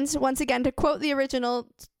end, once again, to quote the original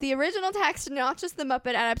text, not just the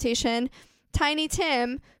Muppet adaptation, Tiny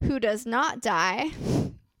Tim, who does not die...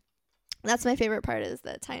 That's my favorite part, is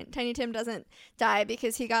that Tiny Tim doesn't die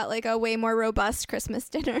because he got like a way more robust Christmas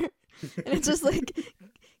dinner, and it just like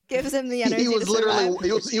gives him the energy. He was to literally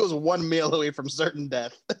survive. he was one meal away from certain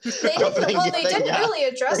death. They didn't Thank God. really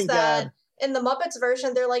address Thank that God. in the Muppets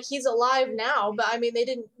version. They're like, he's alive now, but I mean, they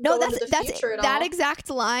didn't No, go into the future at all. that exact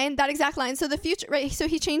line. So the future, right? So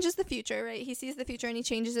he changes the future, right? He sees the future and he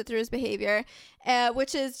changes it through his behavior,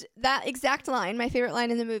 which is that exact line. My favorite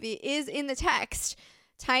line in the movie is in the text.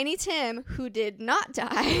 Tiny Tim, who did not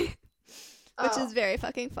die, which is very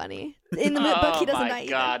fucking funny. In the book, he doesn't die Oh my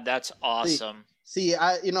either. god, that's awesome. See,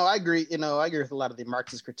 I agree. I agree with a lot of the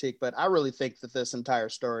Marxist critique, but I really think that this entire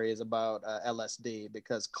story is about LSD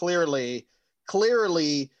because clearly,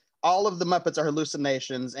 all of the Muppets are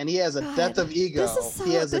hallucinations, and he has a God, death of ego.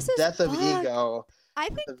 He has a this is death of fucked. ego. I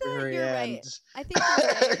think at the that very you're end. right. I think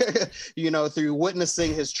you're right. Through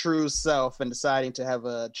witnessing his true self and deciding to have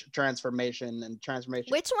a transformation.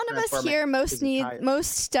 Which one of us transforming here his entire-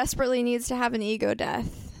 most desperately needs to have an ego death?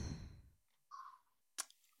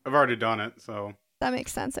 I've already done it, so That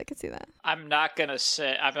makes sense. I could see that. I'm not gonna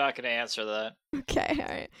answer that. Okay, all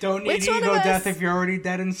right. Don't need Which one ego of death us- if you're already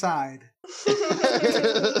dead inside.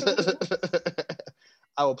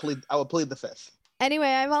 I will plead the fifth. Anyway,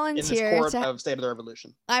 I in this volunteer court to. of State of the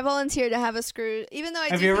Revolution. I volunteer to have a Scrooge, even though I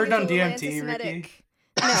Have do you ever think it's done a little DMT, anti-Semitic. Ricky?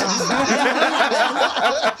 No.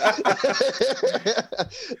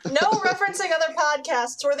 No referencing other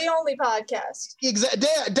podcasts. We're the only podcast.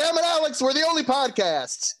 Damn it, Alex, we're the only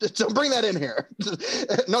podcast. Don't bring that in here.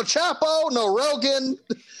 No Chapo, no Rogan.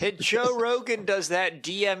 Hey, Joe Rogan does that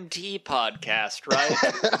DMT podcast, right?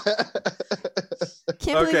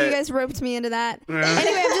 Can't believe Okay. you guys roped me into that. Anyway,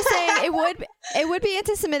 I'm just saying it would be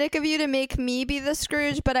anti-Semitic of you to make me be the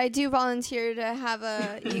Scrooge, but I do volunteer to have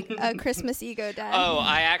a Christmas ego dad. Oh,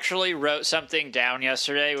 I actually wrote something down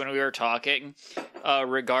yesterday when we were talking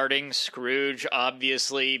regarding Scrooge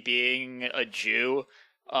obviously being a Jew.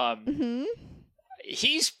 Mm-hmm.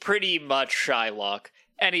 He's pretty much Shylock.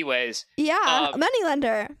 Anyways, Yeah,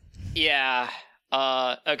 moneylender. yeah.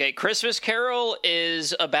 Okay, Christmas Carol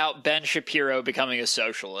is about Ben Shapiro becoming a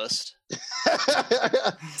socialist. Do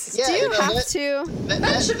you have to? Ben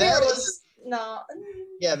Shapiro was no.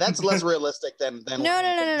 Yeah, that's less realistic than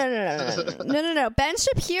No. Ben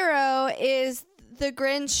Shapiro is the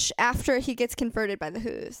Grinch after he gets converted by the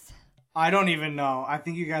Who's. I don't even know. I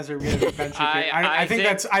think you guys are really Ben Shapiro. I I think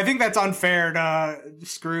that's unfair to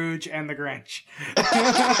Scrooge and the Grinch.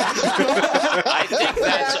 I think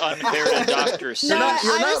that's unfair to Dr. Seuss. No,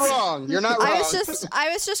 You're I not was- wrong. You're not wrong. I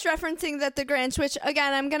was just referencing that the Grinch, which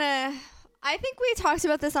again I think we talked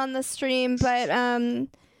about this on the stream, but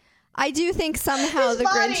I do think somehow His the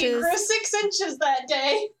body Grinch grew is 6 inches that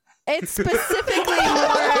day. it's specifically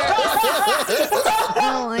more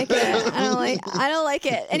I don't like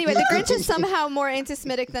it. Anyway, the Grinch is somehow more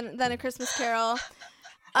anti-Semitic than A Christmas Carol.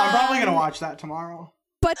 I'm probably gonna watch that tomorrow.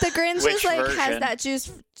 But the Grinch Which is like version? has that juice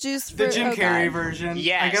for The Jim Carrey God. version.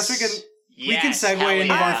 Yes. I guess we can Yes, segue hell into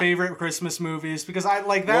yeah. our favorite Christmas movies because I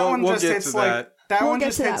like that We'll- one we'll just get hits to like that. that We'll one get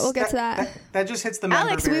just to that. hits We'll get to that. That just hits the member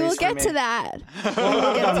Alex, we will berries for get me. to that.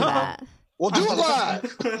 We'll get to that. We'll do it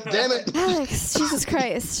live. Damn it. Alex, Jesus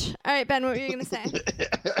Christ. All right, Ben, what were you going to say?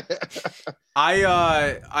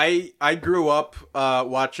 I grew up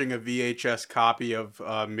watching a VHS copy of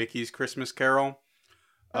Mickey's Christmas Carol,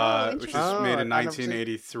 which was made in I've never seen-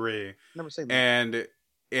 1983, Never seen that.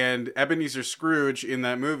 and Ebenezer Scrooge in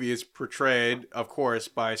that movie is portrayed, of course,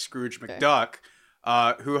 by Scrooge McDuck,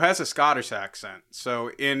 who has a Scottish accent. So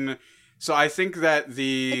I think that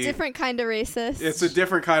A different kind of racist. it's a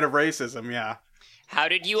different kind of racism. Yeah. How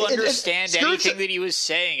did you understand anything that he was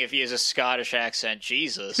saying if he has a Scottish accent?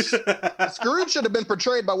 Jesus. Scrooge should have been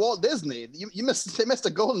portrayed by Walt Disney. They missed a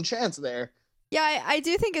golden chance there. Yeah, I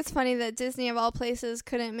do think it's funny that Disney, of all places,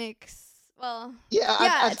 couldn't make... Well, Yeah,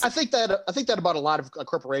 Yeah, I think that about a lot of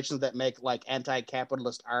corporations that make like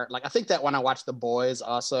anti-capitalist art. Like I think that when I watch The Boys,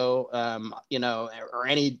 also, or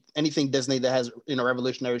anything Disney that has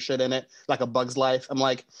revolutionary shit in it, like A Bug's Life, I'm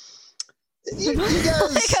like, you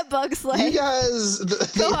guys, like A Bug's Life. you guys,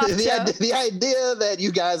 Go off, Joe. the idea that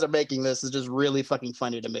you guys are making this is just really fucking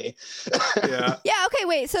funny to me. Yeah. Yeah, okay,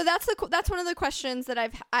 wait. So that's one of the questions that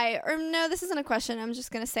no, this isn't a question. I'm just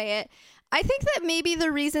going to say it. I think that maybe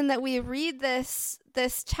the reason that we read this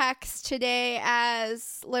text today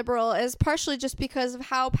as liberal is partially just because of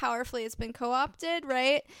how powerfully it's been co-opted,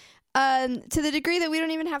 right? To the degree that we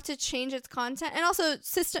don't even have to change its content. And also,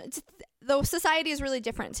 the society is really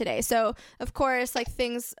different today. So, of course, like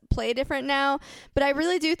things play different now. But I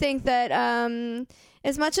really do think that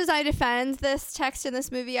as much as I defend this text in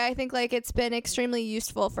this movie, I think like it's been extremely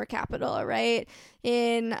useful for Capital, right?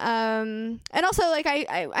 And also like we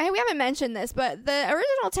haven't mentioned this, but the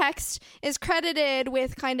original text is credited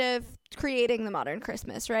with kind of creating the modern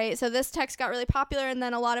Christmas, right? So this text got really popular, and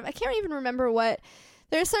then I can't even remember what.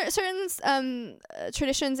 There's certain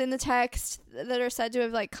traditions in the text that are said to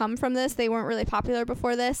have like come from this. They weren't really popular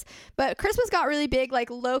before this, but Christmas got really big, like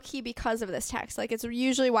low key, because of this text. Like it's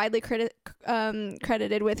usually widely credited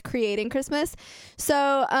with creating Christmas.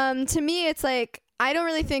 So to me, it's like I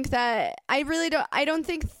don't think that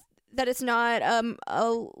it's not a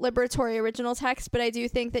liberatory original text, but I do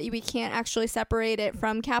think that we can't actually separate it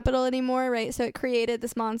from Capital anymore, right? So it created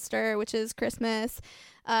this monster, which is Christmas,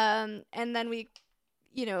 and then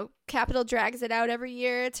Capital drags it out every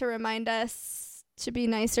year to remind us to be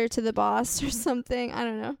nicer to the boss or something. I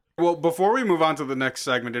don't know. Well, before we move on to the next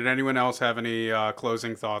segment, did anyone else have any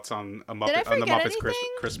closing thoughts on Did I the Muppets forget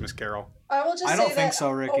Christmas Carol? I will just I say don't that think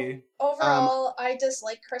so, Ricky. Overall, I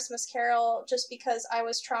dislike Christmas Carol just because I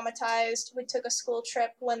was traumatized. We took a school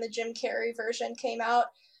trip when the Jim Carrey version came out,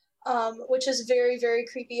 which is very, very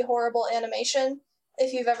creepy, horrible animation.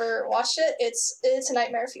 If you've ever watched it, it's a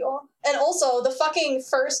nightmare fuel. And also, the fucking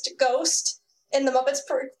first ghost in the Muppets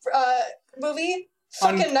movie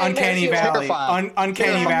fucking nightmares. Uncanny you Valley. Terrifying.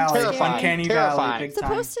 Uncanny Valley. Terrifying. Uncanny Terrifying. Valley. It's Big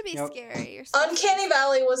time. supposed to be Yep. scary. Uncanny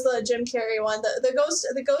Valley was the Jim Carrey one.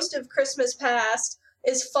 The ghost of Christmas Past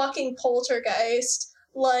is fucking Poltergeist.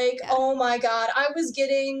 Like, Yeah. oh my god, I was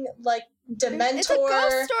getting like Dementor. It's a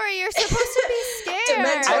ghost story. You're supposed to be scared.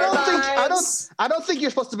 Dementor. I don't think you're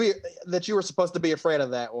supposed to be that you were supposed to be afraid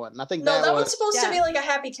of that one. I think No, that was one's supposed to Yeah. be like a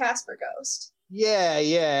happy Casper ghost. yeah,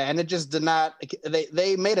 and it just did not.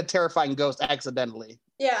 They made a terrifying ghost accidentally.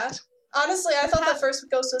 Yeah. Honestly, I thought pa- the first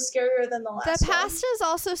ghost was scarier than the last The one. past is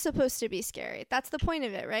also supposed to be scary. That's the point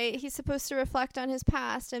of it, right? He's supposed to reflect on his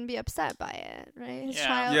past and be upset by it, right? His Yeah.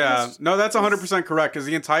 child. Yeah, his- no, that's 100% correct. Because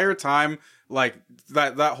the entire time, like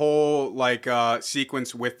that whole like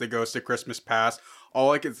sequence with the Ghost of Christmas Past,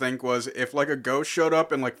 all I could think was if like a ghost showed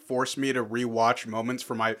up and like forced me to rewatch moments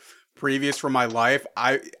from my life,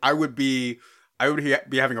 I would be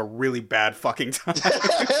having a really bad fucking time.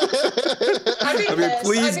 I'd be pissed.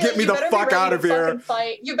 please I'd be get like, me you the better be fuck ready out to of here. fucking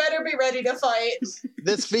Fight. You better be ready to fight.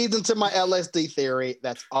 This feeds into my LSD theory.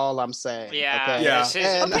 That's all I'm saying. Yeah, Okay? Yeah. this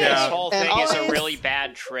Okay. whole And thing is a always- really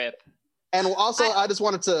bad trip. And also, I just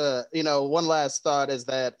wanted to, one last thought is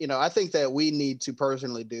that, I think that we need to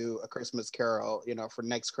personally do a Christmas Carol, for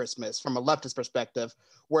next Christmas from a leftist perspective,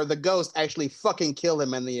 where the ghost actually fucking kill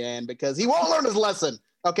him in the end because he won't learn his lesson.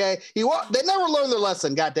 Okay, they never learn their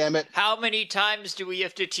lesson. God damn it! How many times do we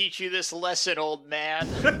have to teach you this lesson, old man?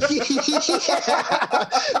 Okay,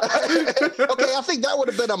 I think that would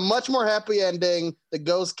have been a much more happy ending. The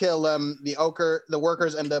ghosts kill him. The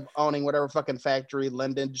workers end up owning whatever fucking factory,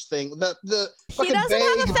 Lendage thing. The He fucking doesn't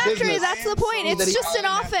have a vague factory. business. That's the point. that It's he- just an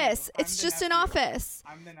I'm the nephew. office. I'm It's the just an nephew. office.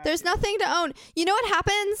 I'm the There's nephew. nothing to own. You know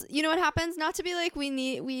what happens? Not to be like we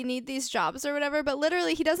need these jobs or whatever, but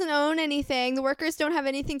literally he doesn't own anything. The workers don't have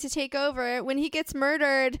anything to take over. When he gets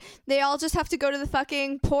murdered, they all just have to go to the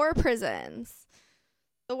fucking poor prisons.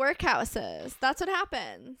 The workhouses. That's what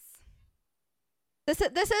happens. This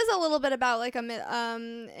is a little bit about like in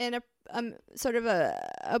a sort of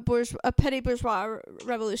a petty bourgeois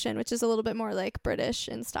revolution, which is a little bit more like British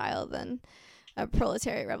in style than a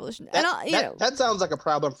proletariat revolution. That sounds like a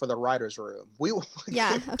problem for the writers' room.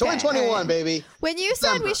 Yeah, okay, 2021, all right. baby. When you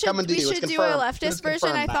said December, we should coming to you. It's do a confirmed. It's leftist version,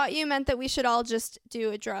 I confirmed thought you meant that we should all just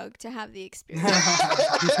do a drug to have the experience.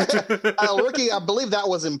 Ricky, I believe that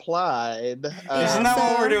was implied. Isn't that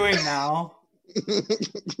what we're doing now?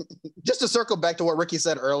 Just to circle back to what Ricky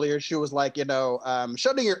said earlier, she was like,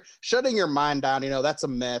 shutting your mind down. That's a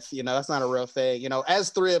myth. That's not a real thing.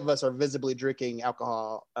 As three of us are visibly drinking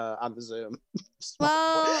alcohol on the Zoom.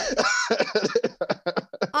 Well,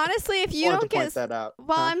 honestly, if you Wanted don't to point get that out.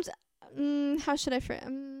 well, Huh? how should I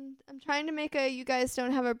frame? I'm trying to make a "you guys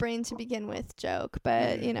don't have a brain to begin with" joke,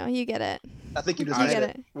 but you get it. I think you just You made get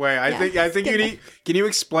it. it. Wait, I Yeah. think you need. Can you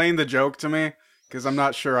explain the joke to me? Because I'm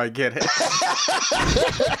not sure I get it.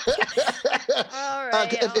 All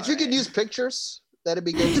right. If you could use pictures, that'd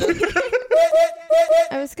be good too.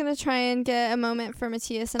 I was gonna try and get a moment for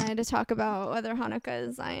Matthias and I to talk about whether Hanukkah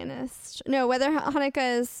is Zionist. No, whether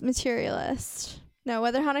Hanukkah is materialist. No,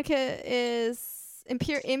 whether Hanukkah is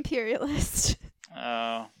imperialist.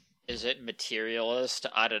 Oh, is it materialist?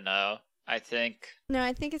 I don't know. I think No,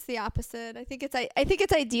 I think it's the opposite. I think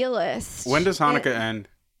it's idealist. When does Hanukkah end?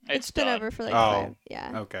 It's been done. over for like Oh. 5.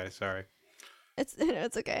 Yeah. Okay, sorry. It's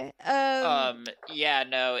it's okay. Yeah,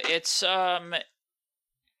 no, it's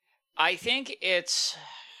I think it's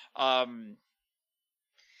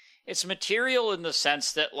material in the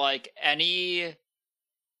sense that like any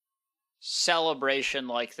celebration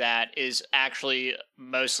like that is actually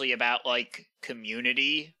mostly about like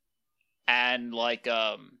community and like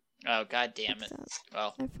oh god damn it.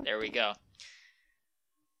 Well, I fucked there we up. go.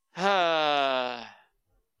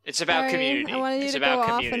 It's about Sorry, community. I wanted you It's to about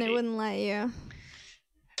go community. off and it wouldn't let you.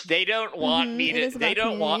 They don't want Mhm, me it to. is They about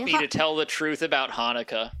don't want me community. to tell the truth about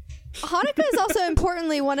Hanukkah. Hanukkah is also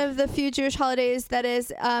importantly one of the few Jewish holidays that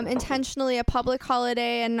is intentionally a public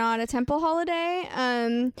holiday and not a temple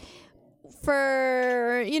holiday.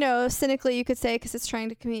 For cynically you could say because it's trying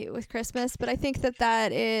to compete with Christmas, but I think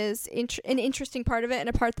that is an interesting part of it and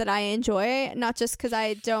a part that I enjoy, not just because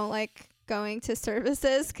I don't like going to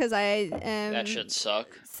services because I am That should suck.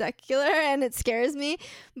 secular and it scares me,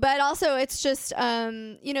 but also it's just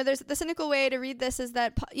there's the cynical way to read this is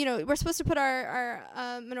that we're supposed to put our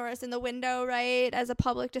menorahs in the window, right, as a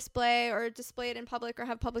public display or display it in public or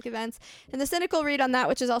have public events, and the cynical read on that,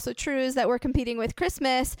 which is also true, is that we're competing with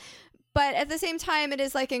Christmas. But at the same time, it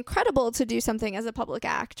is like incredible to do something as a public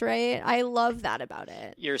act, right? I love that about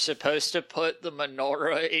it. You're supposed to put the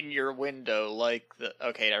menorah in your window, like the.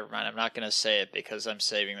 Okay, never mind. I'm not gonna say it because I'm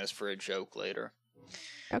saving this for a joke later.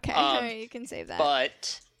 Okay, all right, you can save that.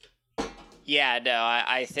 But yeah, no,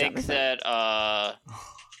 I think that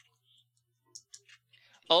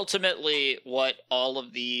ultimately what all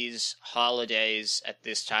of these holidays at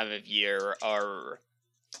this time of year are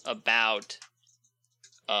about,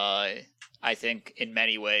 I think in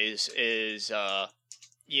many ways is the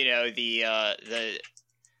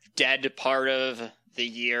dead part of the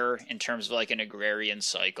year in terms of like an agrarian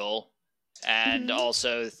cycle, and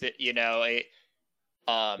also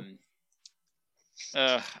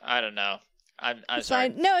I don't know. I'm sorry.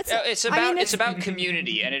 No, it's about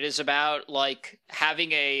community, and it is about like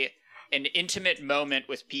having an intimate moment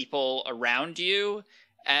with people around you,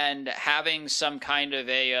 and having some kind of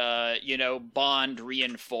a bond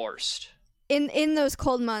reinforced in those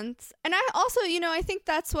cold months. And I also, I think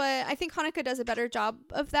that's what I think Hanukkah does a better job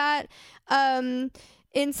of that.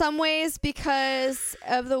 In some ways, because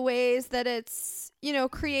of the ways that it's,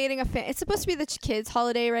 creating it's supposed to be the kids'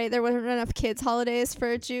 holiday, right? There wasn't enough kids' holidays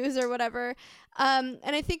for Jews or whatever. And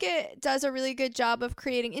I think it does a really good job of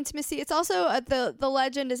creating intimacy. It's also, the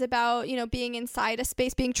legend is about, being inside a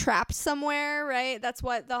space, being trapped somewhere, right? That's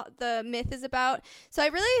what the myth is about. So I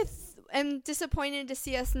really am disappointed to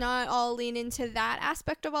see us not all lean into that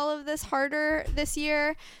aspect of all of this harder this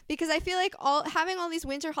year, because I feel like having all these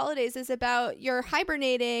winter holidays is about you're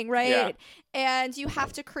hibernating, right? Yeah. And you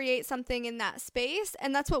have to create something in that space,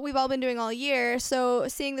 and that's what we've all been doing all year. So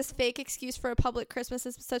seeing this fake excuse for a public Christmas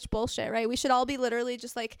is such bullshit, right? We should all be literally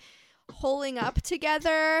just like holing up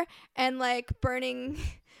together and like burning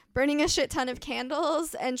a shit ton of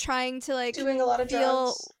candles and trying to like doing a lot of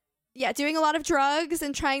drugs. Yeah, doing a lot of drugs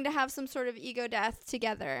and trying to have some sort of ego death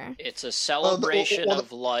together. It's a celebration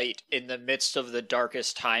of light in the midst of the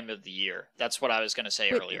darkest time of the year. That's what I was going to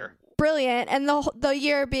say earlier. Brilliant. And the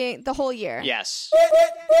year being the whole year. Yes.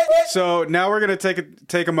 So now we're gonna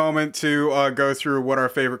take a moment to go through what our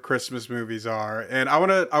favorite Christmas movies are, and I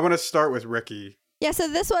wanna start with Ricky. Yeah, so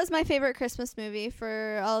this was my favorite Christmas movie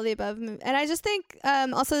for all of the above. And I just think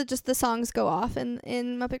also just the songs go off in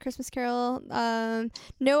Muppet Christmas Carol.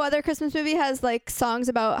 No other Christmas movie has like songs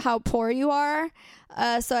about how poor you are.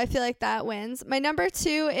 So I feel like that wins. My number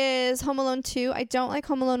 2 is Home Alone 2. I don't like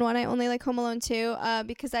Home Alone 1. I only like Home Alone 2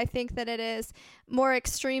 because I think that it is more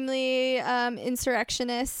extremely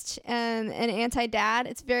insurrectionist and anti-dad.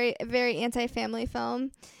 It's very anti-family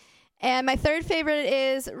film. And my third favorite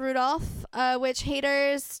is Rudolph, which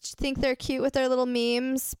haters think they're cute with their little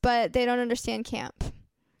memes, but they don't understand camp.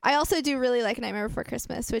 I also do really like Nightmare Before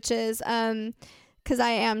Christmas, which is because I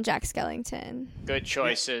am Jack Skellington. Good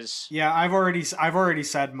choices. Yeah, I've already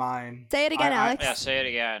said mine. Say it again, Alex. Yeah, say it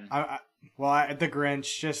again. The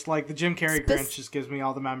Grinch, just like the Jim Carrey Grinch, just gives me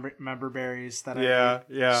all the member berries that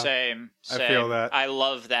Yeah. Same. I feel that. I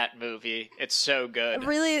love that movie. It's so good.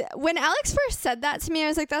 Really, when Alex first said that to me, I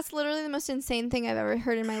was like, that's literally the most insane thing I've ever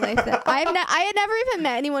heard in my life. That I had never even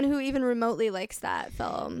met anyone who even remotely likes that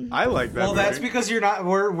film. I like that Well, movie. that's because you're not.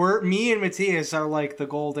 We're me and Matthias are like the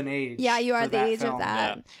golden age. Yeah, you are for the that age film. of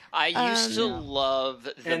that. Yeah. I used to love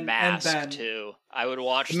The And Mask Ben. too. I would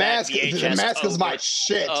watch The Mask, that VHS. the Mask is my over-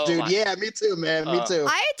 shit, Oh dude. my- Yeah, me too, man. Me too.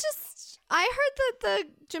 I heard that the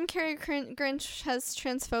Jim Carrey Grinch has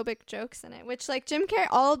transphobic jokes in it, which like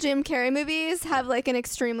all Jim Carrey movies have like an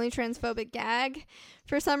extremely transphobic gag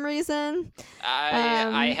for some reason.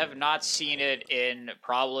 I have not seen it in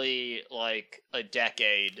probably like a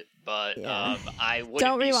decade, but Yeah. I wouldn't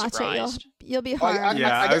Don't be rewatch surprised. it. You'll be I- hard.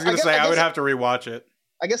 I was gonna say I would have to rewatch it.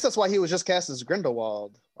 I guess that's why he was just cast as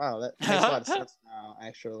Grindelwald. Wow, that makes a lot of sense now,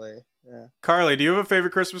 actually. Yeah. Carly, do you have a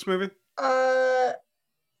favorite Christmas movie?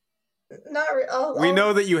 Not really. We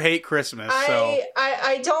know that you hate Christmas, so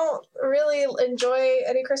I don't really enjoy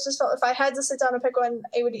any Christmas film. If I had to sit down and pick one,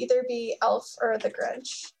 it would either be Elf or The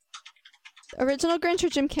Grinch. Original Grinch or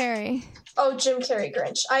Jim Carrey? Oh, Jim Carrey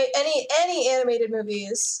Grinch. Any animated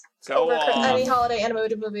movies. Go on. Any holiday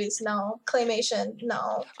animated movies, no. Claymation,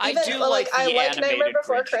 no. I do like the I like Nightmare animated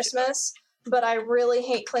Before Grinch, Christmas, but I really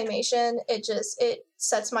hate claymation. It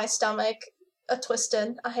sets my stomach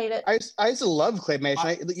twisted. I hate it. I used to love claymation.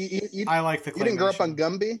 I like the. You didn't grow up claymation. on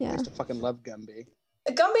Gumby? Yeah. I used to fucking love Gumby.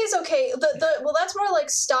 Gumby's okay. Well, that's more like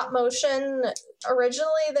stop motion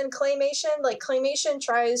originally than claymation. Like claymation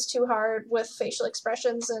tries too hard with facial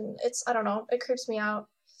expressions, and I don't know, it creeps me out.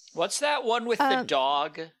 What's that one with the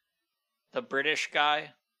dog? The British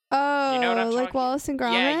guy? Oh, You know what I'm like talking- Wallace and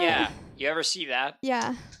Gromit? Yeah. You ever see that?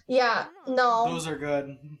 Yeah. Yeah, no, Those are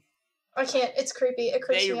good. I can't. It's creepy. It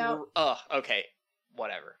creeps me out. Okay.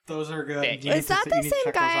 whatever. Those are good. Thank You you. need Is to- that you the need to same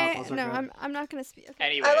check those out. guy? Those are No, good. I'm not gonna speak. Okay.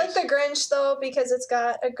 Anyways, I like the Grinch though because it's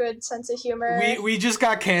got a good sense of humor. We just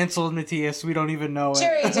got canceled, Matthias. We don't even know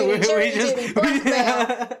it. Jury duty,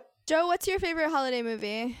 blackmail. Joe, what's your favorite holiday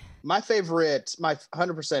movie? My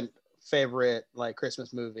 100% favorite like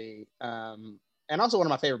Christmas movie, and also one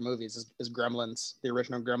of my favorite movies is Gremlins, the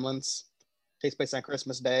original Gremlins. Takes place on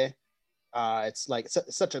Christmas Day. It's like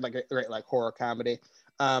such a like a great like horror comedy.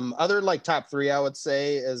 Other like top 3 I would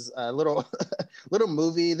say is a little little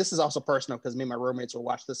movie. This is also personal because me and my roommates will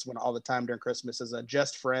watch this one all the time during Christmas. Is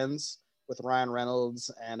Just Friends with Ryan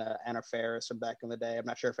Reynolds and Anna Faris from back in the day. I'm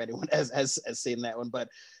not sure if anyone has seen that one, but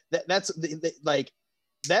that's like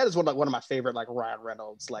that is one of my favorite like Ryan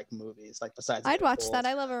Reynolds like movies. Like besides, I'd watch Deadpool. that.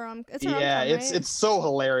 I love a rom. It's a rom-com, Yeah, right? it's so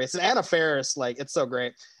hilarious. And Anna Faris, like it's so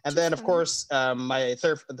great. And then of course, my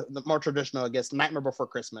third, the more traditional, I guess, Nightmare Before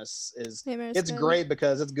Christmas is Nightmare's it's good. great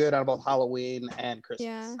because it's good on both Halloween and Christmas.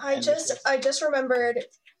 Yeah. I And just remembered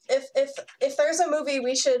if there's a movie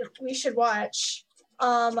we should watch.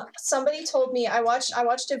 Somebody told me I watched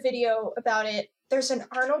a video about it. There's an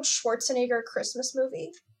Arnold Schwarzenegger Christmas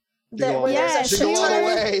movie. Jingle all the way. Yes, Jingle all the we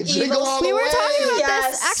were- way. Jingle all the We were way. talking about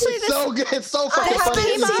Yes. this. Actually, It's this so good. It's so I fucking haven't funny.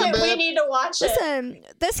 seen It's it. so We bad. need to watch it. Listen,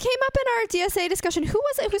 this came up in our DSA discussion. Who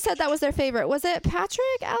was it who said that was their favorite? Was it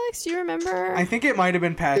Patrick? Alex, do you remember? I think it might have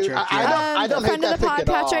been Patrick. Dude, I yeah. don't a hate friend that of the pick pod, at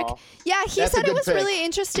Patrick. all. Yeah, he That's a said it good was pick. really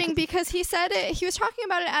interesting because he said he was talking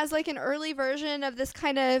about it as like an early version of this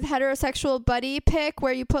kind of heterosexual buddy pick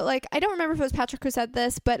where you put like, I don't remember if it was Patrick who said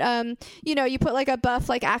this, but you put like a buff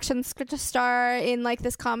like action star in like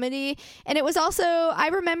this comedy, and it was also all I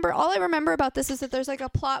remember about this is that there's like a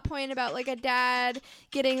plot point about like a dad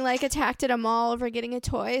getting like attacked at a mall over getting a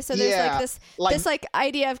toy. So there's Yeah, this like- like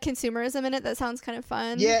idea of consumerism in it that sounds kind of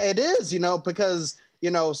fun. Yeah, it is, because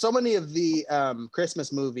so many of the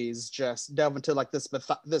Christmas movies just delve into like this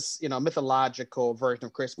mythological version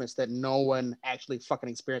of Christmas that no one actually fucking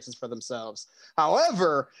experiences for themselves.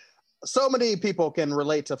 However, so many people can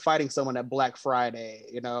relate to fighting someone at Black Friday,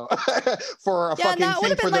 for a Yeah, fucking and that thing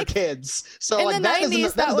would've for been, their like, kids. So in like the that is 90s,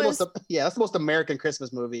 that's that the was- that's the most American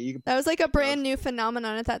Christmas movie. That was like a brand new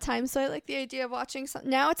phenomenon at that time. So I like the idea of watching some.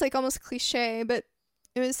 Now it's like almost cliche, but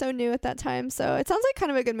it was so new at that time. So it sounds like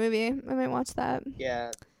kind of a good movie. I might watch that. Yeah.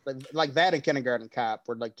 Like that and Kindergarten Cop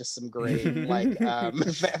were like just some great like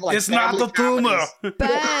It's not the tumor.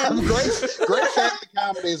 Ben, great family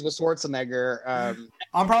comedies with Schwarzenegger.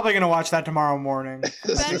 I'm probably gonna watch that tomorrow morning. I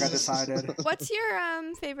Ben- think I decided. what's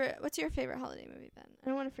your favorite? What's your favorite holiday movie, Ben? I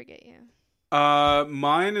don't want to forget you.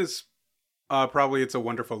 Mine is probably It's a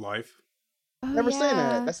Wonderful Life. Oh, Never seen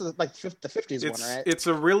yeah. it. That's like the 50s one, right?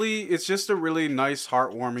 It's just a really nice,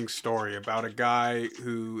 heartwarming story about a guy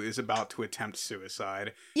who is about to attempt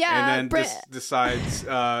suicide, Yeah, and then decides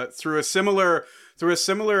through a similar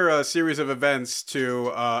series of events to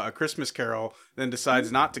A Christmas Carol, then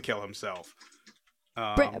decides not to kill himself.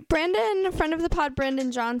 Brandon, a friend of the pod,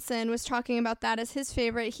 Brandon Johnson, was talking about that as his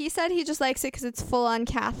favorite. He said he just likes it because it's full on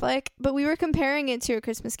Catholic, but we were comparing it to A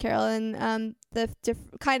Christmas Carol and and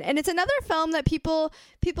it's another film that people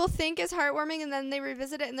think is heartwarming, and then they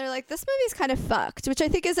revisit it and they're like, this movie's kind of fucked, which I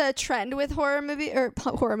think is a trend with horror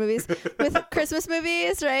movies with Christmas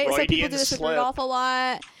movies, right? So people do this with Rudolph a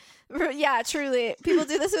lot. Yeah, truly. People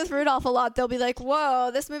do this with Rudolph a lot. They'll be like, whoa,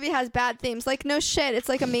 this movie has bad themes. Like, no shit. It's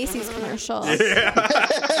like a Macy's commercial. Yeah.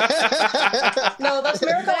 No, that's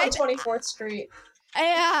Miracle on 24th Street.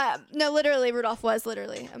 No, literally, Rudolph was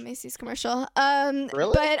literally a Macy's commercial.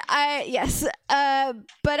 Really? But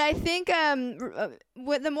I think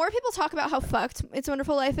the more people talk about how fucked It's a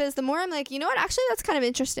Wonderful Life is, the more I'm like, you know what? Actually, that's kind of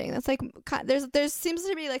interesting. That's like, there's seems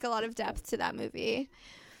to be like a lot of depth to that movie.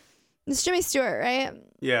 It's Jimmy Stewart, right?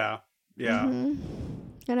 Yeah. Mm-hmm.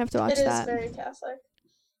 Gonna have to watch It is that. very Catholic.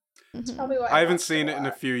 It's Mhm. probably why I haven't watched seen it in a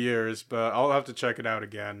lot. few years, but I'll have to check it out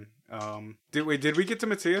again. Did we get to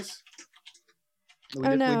Matthias? We Oh,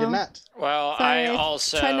 did no. not. Well, Sorry,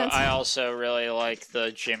 I try also really like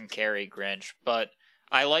the Jim Carrey Grinch, but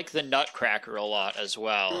I like the Nutcracker a lot as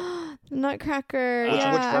well. Nutcracker. Which-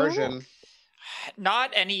 yeah. Which I don't version?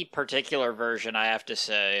 Not any particular version, I have to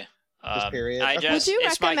say. Just period. I Okay. just Would you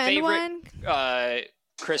it's my recommend favorite one?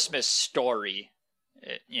 Christmas story.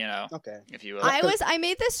 Okay. If you will. I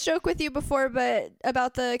made this joke with you before, but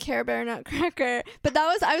about the Care Bear Nutcracker. But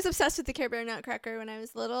I was obsessed with the Care Bear Nutcracker when I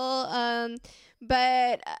was little.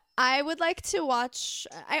 But I would like to watch.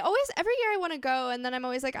 Every year I want to go, and then I'm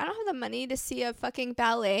always like, I don't have the money to see a fucking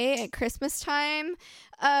ballet at Christmas time.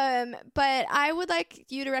 But I would like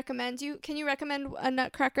you to recommend. Can you recommend a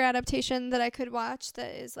Nutcracker adaptation that I could watch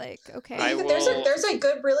that is like okay? There's a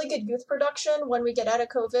really good youth production when we get out of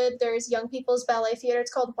COVID. There's Young People's Ballet Theater.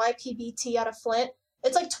 It's called YPBT out of Flint.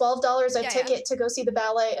 It's like $12 a ticket to go see the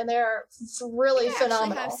ballet, and they're really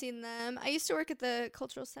phenomenal. I have seen them. I used to work at the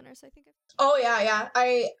cultural center, so I think. Oh yeah.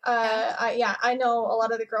 I know a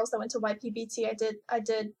lot of the girls that went to YPBT. I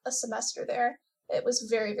did a semester there. It was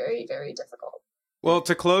very, very, very difficult. Well,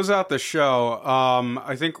 to close out the show,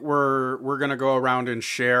 I think we're gonna go around and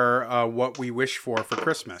share what we wish for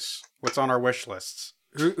Christmas. What's on our wish lists?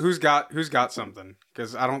 Who's got something?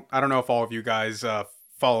 Because I don't know if all of you guys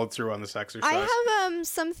followed through on this exercise. I have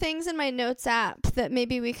some things in my notes app that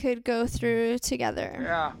maybe we could go through together.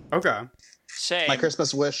 Yeah. Okay. Same. My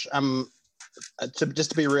Christmas wish,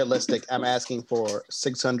 just to be realistic, I'm asking for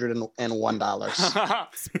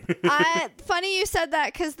 $601. Funny you said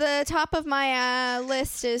that because the top of my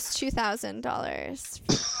list is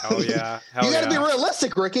 $2,000. Hell yeah! You got to be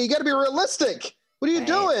realistic, Ricky. You got to be realistic. What are you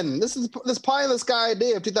doing? This is this pie in the sky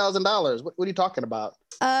idea of $2,000. What are you talking about?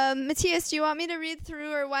 Matthias, do you want me to read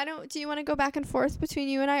through, or do you want to go back and forth between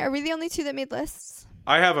you and I? Are we the only two that made lists?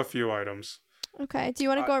 I have a few items. Okay. Do you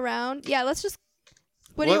want to go around? Yeah. Let's just.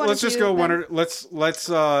 What do you want let's to just do, go Ben? let's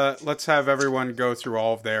have everyone go through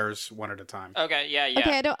all of theirs one at a time. Okay, yeah.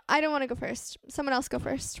 Okay, I don't want to go first. Someone else go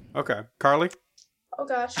first. Okay, Carly. Oh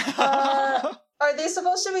gosh. Are these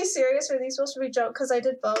supposed to be serious or are these supposed to be joke? Because I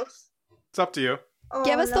did both. It's up to you. Oh,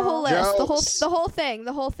 Give us the whole list, Jokes. the whole thing.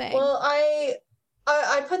 Well, I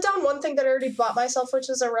put down one thing that I already bought myself, which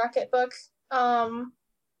is a Rocket book.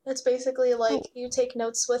 It's basically like you take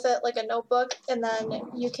notes with it, like a notebook, and then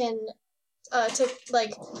you can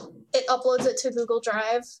it uploads it to Google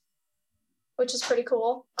Drive, which is pretty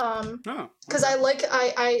cool. Because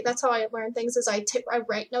I that's how I learn things is I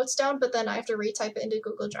write notes down, but then I have to retype it into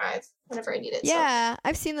Google Drive whenever I need it. Yeah,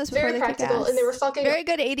 I've seen those before. Very practical, and they were fucking very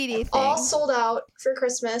good ADD thing. All sold out for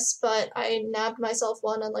Christmas, but I nabbed myself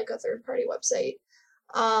one on like a third-party website.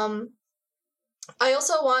 I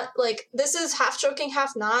also want, like, this is half joking,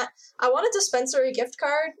 half not. I want a dispensary gift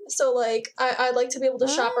card, so like I like to be able to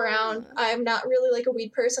shop around. I'm not really like a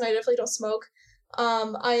weed person. I definitely don't smoke.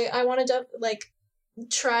 I wanted to like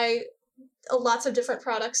try lots of different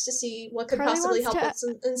products to see what could Carly possibly help wants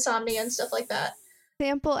with insomnia and stuff like that.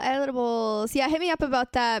 Sample edibles. Yeah, hit me up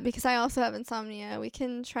about that because I also have insomnia. We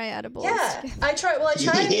can try edibles. Yeah, I tried.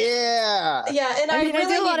 Yeah. Yeah, and I mean,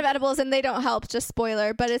 really I do a lot of edibles and they don't help. Just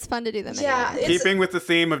spoiler, but it's fun to do them. Yeah, anyway. Keeping with the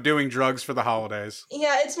theme of doing drugs for the holidays.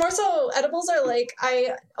 Yeah, it's more so edibles are like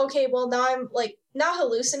now I'm like not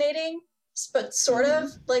hallucinating, but sort of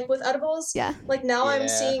like with edibles. Yeah. Like now I'm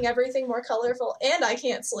seeing everything more colorful and I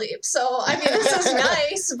can't sleep. So I mean this is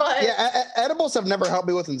nice, but yeah, edibles have never helped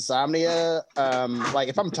me with insomnia. Like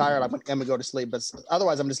if I'm tired, I'm gonna go to sleep, but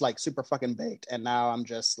otherwise I'm just like super fucking baked, and now I'm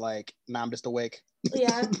just awake.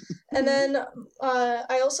 Yeah. And then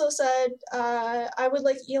I also said I would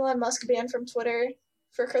like Elon Musk banned from Twitter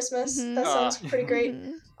for Christmas. That sounds pretty great.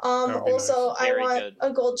 Also nice. I want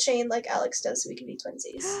a gold chain like Alex does so we can be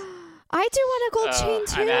twinsies. I do want a gold chain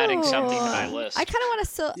too. I'm adding something to my list. I kind of want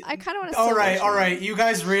to. I kind of want to. All right. You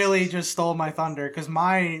guys really just stole my thunder because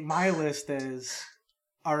my list is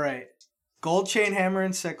all right. Gold chain, hammer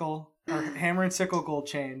and sickle, or hammer and sickle, gold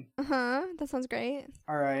chain. That sounds great.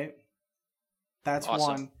 All right, that's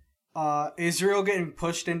awesome. one. Israel getting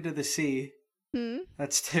pushed into the sea.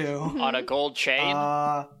 That's two. On a gold chain.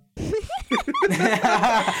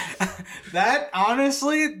 That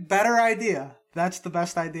honestly, better idea. That's the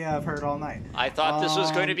best idea I've heard all night. I thought this was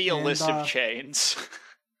going to be a list of chains.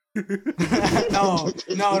 No.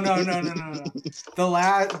 The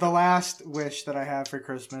last wish that I have for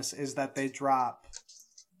Christmas is that they drop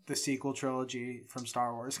the sequel trilogy from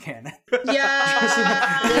Star Wars canon. Yes.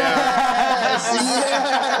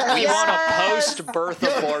 We want a post-birth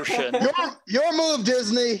abortion. Your move,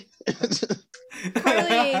 Disney.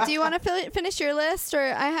 Carly, do you want to finish your list, or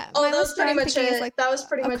that was pretty much it. That was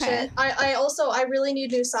pretty much it. I really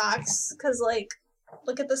need new socks because like,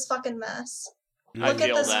 look at this fucking mess. Look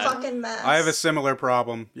at this fucking mess. I have a similar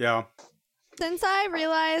problem. Yeah. Since I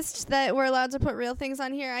realized that we're allowed to put real things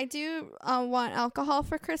on here, I do want alcohol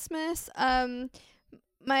for Christmas.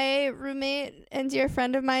 My roommate and dear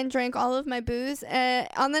friend of mine drank all of my booze.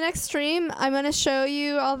 On the next stream, I'm going to show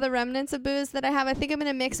you all the remnants of booze that I have. I think I'm going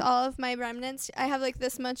to mix all of my remnants. I have like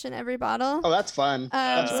this much in every bottle. Oh, that's fun.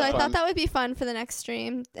 I thought that would be fun for the next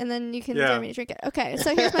stream, and then you can dare me to drink it. Okay,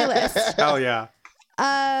 so here's my list. Hell yeah.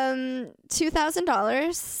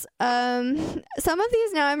 $2,000. Some of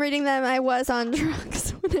these now I'm reading them. I was on drugs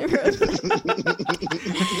when I wrote them.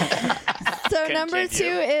 So number 2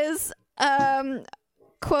 is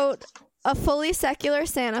quote, a fully secular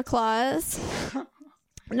Santa Claus.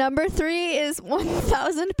 Number 3 is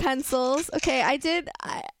 1,000 pencils. Okay, I did.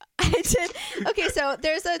 Okay, so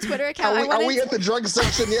there's a Twitter account. Are we at the drug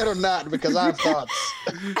section yet or not? Because I have thoughts.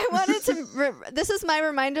 I wanted to. This is my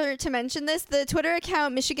reminder to mention this. The Twitter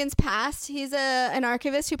account Michigan's Past. He's an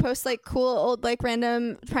archivist who posts like cool old like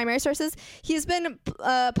random primary sources. He's been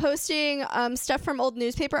posting stuff from old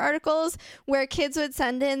newspaper articles where kids would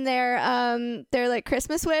send in their like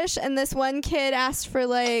Christmas wish, and this one kid asked for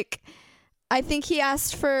like, I think he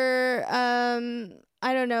asked for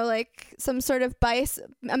I don't know, like some sort of bike,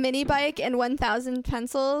 a mini bike, and 1,000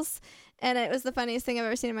 pencils. And it was the funniest thing I've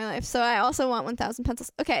ever seen in my life. So I also want 1,000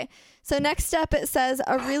 pencils. Okay. So next up, it says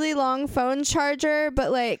a really long phone charger,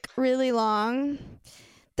 but like really long.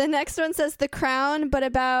 The next one says The Crown, but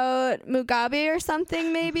about Mugabe or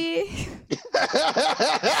something, maybe.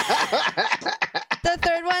 The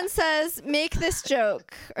third one says, make this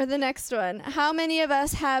joke. Or the next one, how many of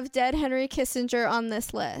us have dead Henry Kissinger on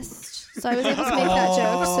this list? So I was able to make that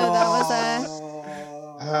joke. So that was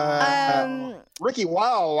a... Ricky,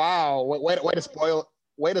 wow.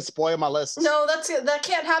 Way to spoil my list. No, that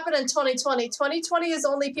can't happen in 2020. 2020 is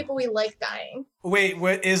only people we like dying. Wait,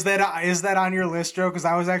 what is that on your list, Joe? Because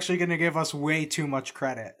I was actually going to give us way too much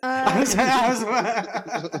credit.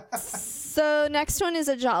 So next one is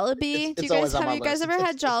a Jollibee. Have you guys ever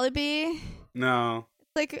had Jollibee? No.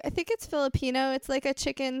 Like, I think it's Filipino. It's like a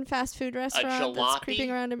chicken fast food restaurant that's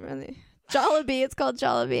creeping around. Jollibee. It's called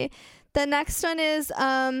Jollibee. The next one is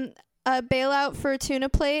a bailout for tuna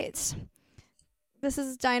plates. This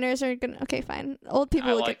is diners are gonna. Okay, fine. Old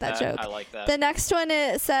people will get that joke. I like that. The next one,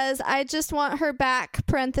 it says, I just want her back,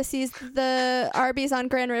 parentheses, the Arby's on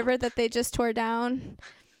Grand River that they just tore down.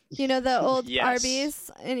 You know, the old Yes.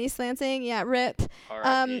 Arby's in East Lansing? Yeah, RIP.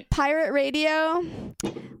 R.I.P. Pirate Radio.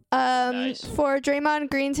 Nice. For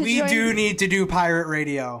Draymond Green to join. We do need to do pirate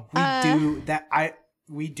radio.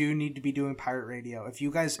 We do need to be doing pirate radio. If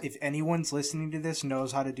anyone's listening to this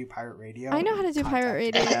knows how to do pirate radio. I know how to do pirate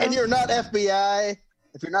radio. And you're not FBI.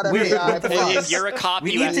 If you're not What FBI, the please. If you're a cop,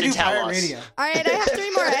 We you need have to to do tell pirate us. radio. All right, I have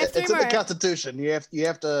 3 more. It's in the Constitution. You have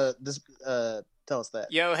to tell us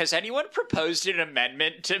that. Yo, has anyone proposed an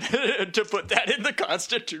amendment to put that in the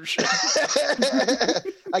Constitution?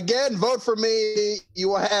 Again, vote for me. You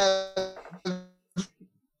will have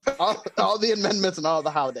all the amendments and all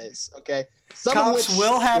the holidays. Okay. Some of Cops which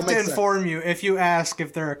will have to make sense. inform you if you ask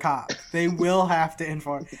if they're a cop. They will have to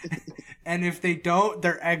inform. And if they don't,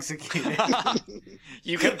 they're executed.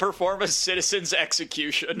 You can perform a citizen's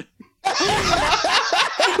execution.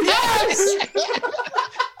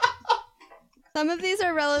 Some of these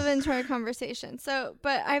are relevant to our conversation.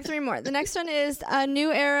 But I have 3 more. The next one is a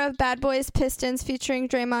new era of Bad Boys Pistons featuring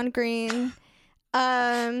Draymond Green.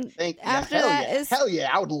 After that is hell yeah,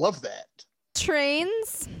 I would love that.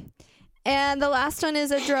 Trains. And the last one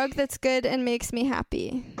is a drug that's good and makes me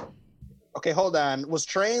happy. Okay, hold on. Was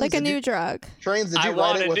trains Like a new drug. Trains? Did you I write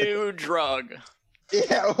want it a with new drug.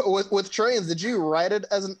 Yeah, with trains? Did you write it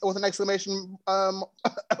with an exclamation? Not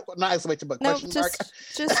exclamation, but Nope, question mark.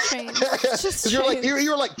 just trains. Just 'Cause you're like trains.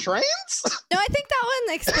 you were like trains. No, I think that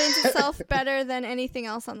one explains itself better than anything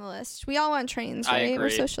else on the list. We all want trains, I right? We're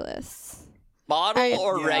agree. socialists. Model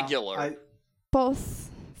or Yeah, regular?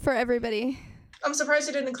 Both for everybody. I'm surprised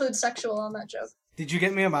you didn't include sexual on that joke. Did you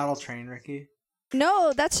get me a model train, Ricky?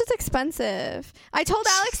 No, that's just expensive. I told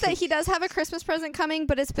Alex that he does have a Christmas present coming,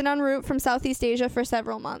 but it's been en route from Southeast Asia for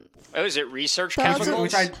several months. Oh, is it research So I'll just-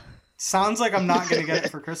 chemicals? Which sounds like I'm not gonna get it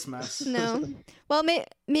for Christmas. No. Well,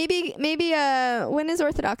 maybe. When is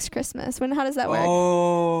Orthodox Christmas? How does that work?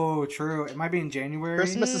 Oh, true. It might be in January.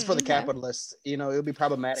 Christmas is for the okay. capitalists. You know, it'll be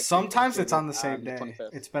problematic. Sometimes it's on the same the day.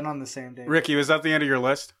 25th. It's been on the same day. Ricky, was that the end of your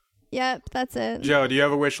list? Yep, that's it. Joe, do you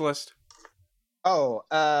have a wish list? Oh,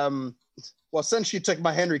 well, since you took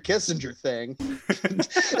my Henry Kissinger thing,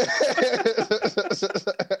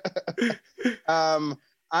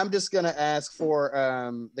 I'm just gonna ask for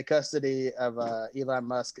the custody of Elon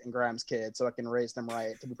Musk and Grimes' kids, so I can raise them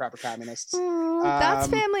right to be proper communists. Oh, that's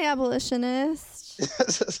Um, family abolitionist.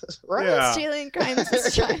 Right? Yeah. Stealing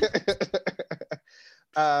Grimes' child.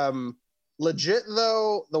 Legit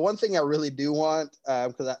though, the one thing I really do want,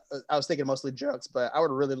 because I was thinking mostly jokes, but I would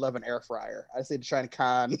really love an air fryer. I just need to try and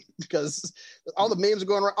con because all the memes are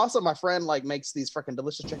going around. Also, my friend makes these freaking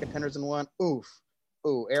delicious chicken tenders in one. Ooh,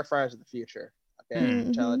 air fryers are the future. Okay,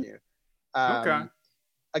 I'm telling you. Okay.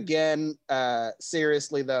 again,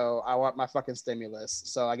 seriously though, I want my fucking stimulus.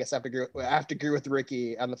 So I guess I have to agree with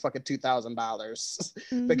Ricky on the fucking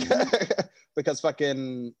 $2,000 because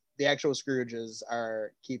fucking the actual Scrooges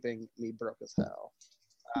are keeping me broke as hell.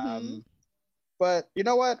 But you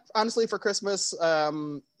know what? Honestly, for Christmas, I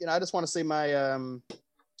just want to see my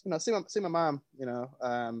see my mom.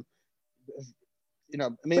 What'd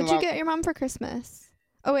you get your mom for Christmas?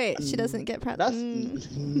 Oh wait, she doesn't get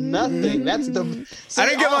presents. Nothing. That's the. I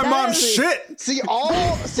didn't get my mom shit. See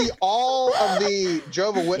all of the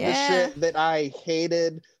Jehovah's Witness shit that I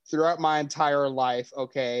hated throughout my entire life.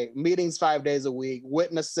 Okay, meetings 5 days a week,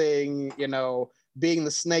 witnessing, being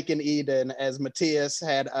the snake in Eden, as Matthias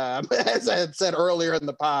had as I had said earlier in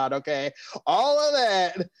the pod. Okay, all of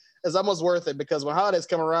that is almost worth it because when holidays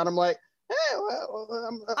come around, I'm like, hey,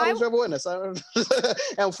 I'm a Jehovah's Witness.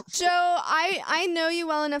 Joe, I know you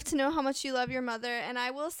well enough to know how much you love your mother, and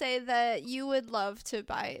I will say that you would love to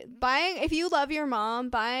buying if you love your mom,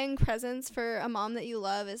 buying presents for a mom that you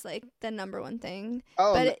love is like the number one thing.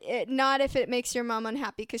 But not if it makes your mom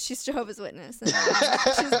unhappy because she's Jehovah's Witness and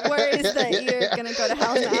she's worried that you're gonna go to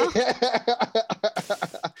hell now.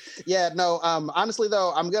 Yeah, no. Honestly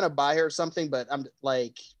though, I'm gonna buy her something, but I'm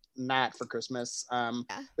like, not for Christmas,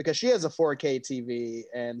 because she has a 4K TV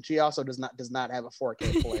and she also does not have a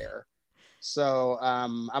 4K player. So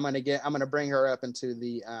I'm gonna bring her up into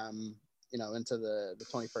the into the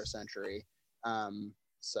 21st century.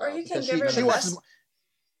 So or you can give her she watches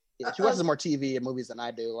more TV and movies than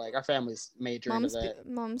I do. Like our family's major into that.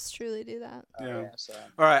 Moms truly do that. So.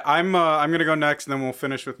 All right, I'm gonna go next, and then we'll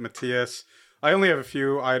finish with Matthias. I only have a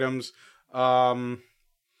few items.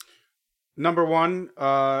 Number one,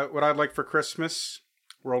 what I'd like for Christmas,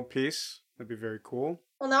 world peace. That'd be very cool.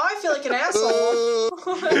 Well, now I feel like an asshole.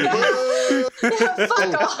 Fuck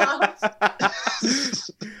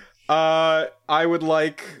off. I would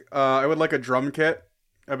like a drum kit.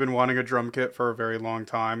 I've been wanting a drum kit for a very long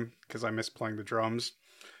time because I miss playing the drums.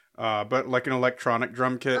 But like an electronic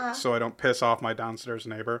drum kit, so I don't piss off my downstairs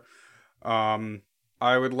neighbor. I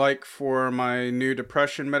would like for my new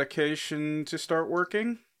depression medication to start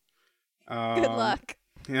working. Good luck.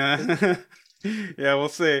 Yeah. Yeah, we'll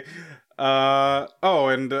see. And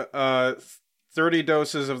 30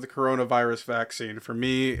 doses of the coronavirus vaccine for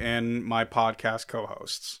me and my podcast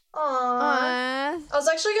co-hosts. Aww. I was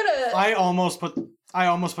actually gonna. I almost put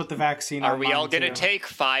the vaccine. Are we all gonna take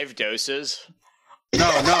 5 doses? No.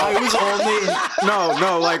 I was only.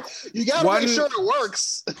 No. Like you gotta make sure it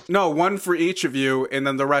works. No, one for each of you, and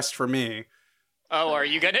then the rest for me. Oh, are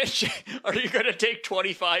you gonna take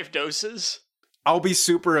 25 doses? I'll be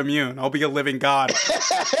super immune. I'll be a living god.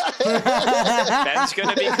 Ben's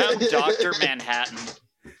gonna become Dr. Manhattan.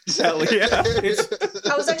 Hell yeah.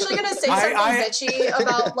 I was actually gonna say something bitchy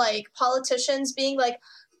about like politicians being like,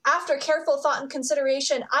 after careful thought and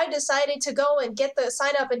consideration, I decided to go and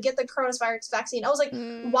sign up and get the coronavirus vaccine. I was like,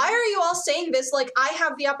 why are you all saying this? Like, I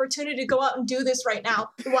have the opportunity to go out and do this right now.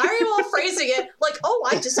 Why are you all phrasing it like, oh,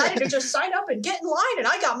 I decided to just sign up and get in line and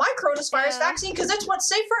I got my coronavirus vaccine because it's what's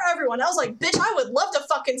safe for everyone. I was like, bitch, I would love to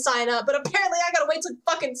fucking sign up, but apparently I gotta wait till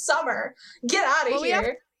fucking summer. Get out of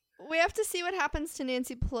here. We have to see what happens to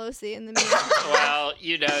Nancy Pelosi in the meantime. Well,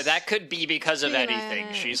 that could be because of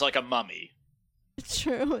anything. She's like a mummy.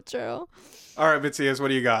 True. All right, Matthias, what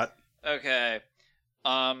do you got? Okay.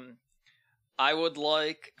 I would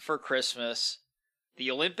like for Christmas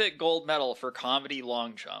the Olympic gold medal for comedy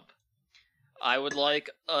long jump. I would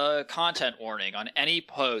like a content warning on any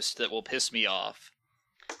post that will piss me off.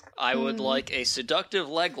 I would like a seductive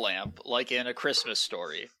leg lamp, like in A Christmas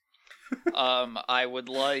Story. I would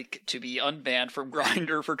like to be unbanned from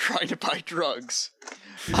Grindr for trying to buy drugs.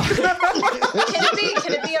 Can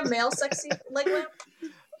it be a male sexy leg lamp?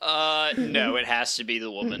 No, it has to be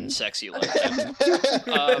the woman sexy leg lamp.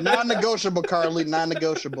 Non-negotiable, Carly.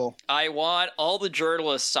 Non-negotiable. I want all the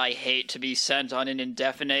journalists I hate to be sent on an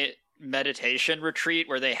indefinite meditation retreat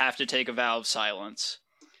where they have to take a vow of silence.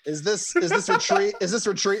 Is this retreat? Is this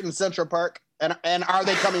retreat in Central Park? And are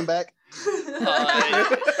they coming back?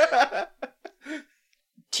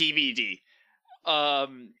 TBD. I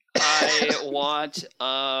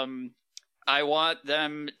want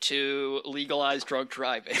them to legalize drunk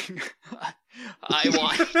driving. I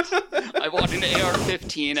want an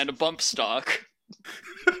AR-15 and a bump stock.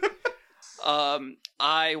 I'm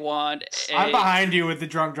behind you with the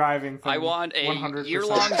drunk driving thing. I want a 100%.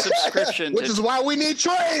 year-long subscription. Which is why we need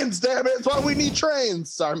trains, damn it! It's why we need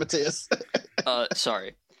trains. Sorry, Matthias.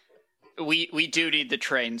 Sorry. We do need the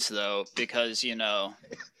trains, though, because, they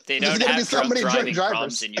don't have drunk driving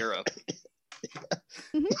problems in Europe.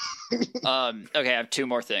 Okay, I have 2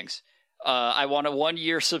 more things. I want a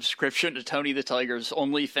 1-year subscription to Tony the Tiger's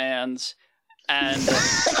OnlyFans, and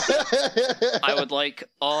I would like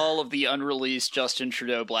all of the unreleased Justin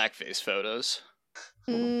Trudeau blackface photos.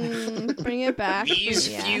 Bring it back. These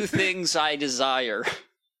yeah. few things I desire.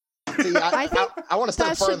 See, I think I want to step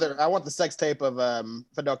that should- further. I want the sex tape of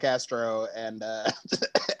Fidel Castro and I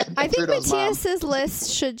think Trudeau's mom. Matthias's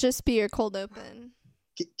list should just be your cold open.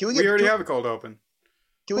 Can we We get? already can, have a cold open.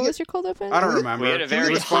 can What we was get? your cold open? I don't remember. We had a very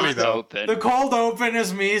it was funny hot though. open. The cold open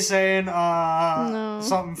is me saying No.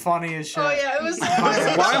 something funny as shit. Oh yeah, it was.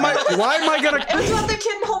 Why am I gonna It was about the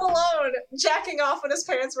kid in Home Alone jacking off when his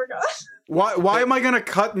parents were gone. why am I gonna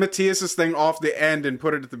cut Matthias's thing off the end and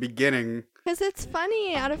put it at the beginning? Because it's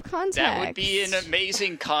funny out of context. That would be an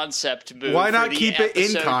amazing concept move. Why for not the keep it in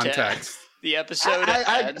episode to- context? The episode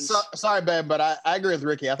ends. Sorry, Ben, but I agree with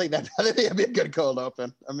Ricky. I think that'd be a good cold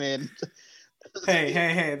open. I mean,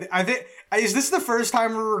 Hey! I think is this the first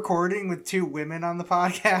time we're recording with two women on the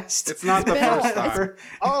podcast? It's not the first time.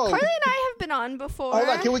 oh, Carly and I have been on before. hold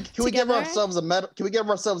on. Can we give together. ourselves a medal? Can we give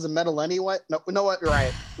ourselves a medal anyway? No, you know what? You're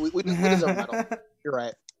right. We deserve a medal. You're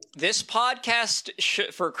right. This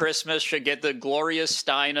podcast for Christmas should get the Gloria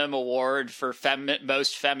Steinem Award for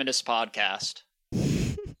most feminist podcast.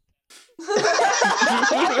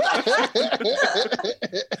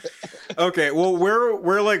 Okay, well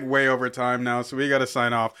we're like way over time now, so we got to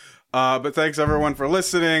sign off. But thanks everyone for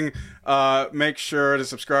listening. Make sure to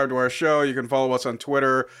subscribe to our show. You can follow us on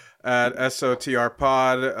Twitter at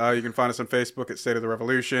SOTRPod. You can find us on Facebook at State of the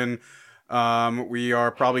Revolution. We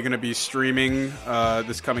are probably going to be streaming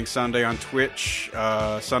this coming Sunday on Twitch,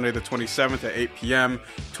 Sunday the 27th at 8 p.m.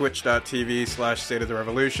 Twitch.tv/State of the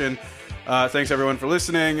Revolution. Thanks everyone for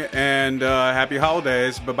listening, and happy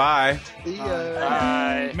holidays. Bye-bye. See ya.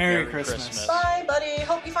 Bye. Merry Christmas. Bye, buddy.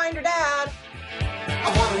 Hope you find your dad.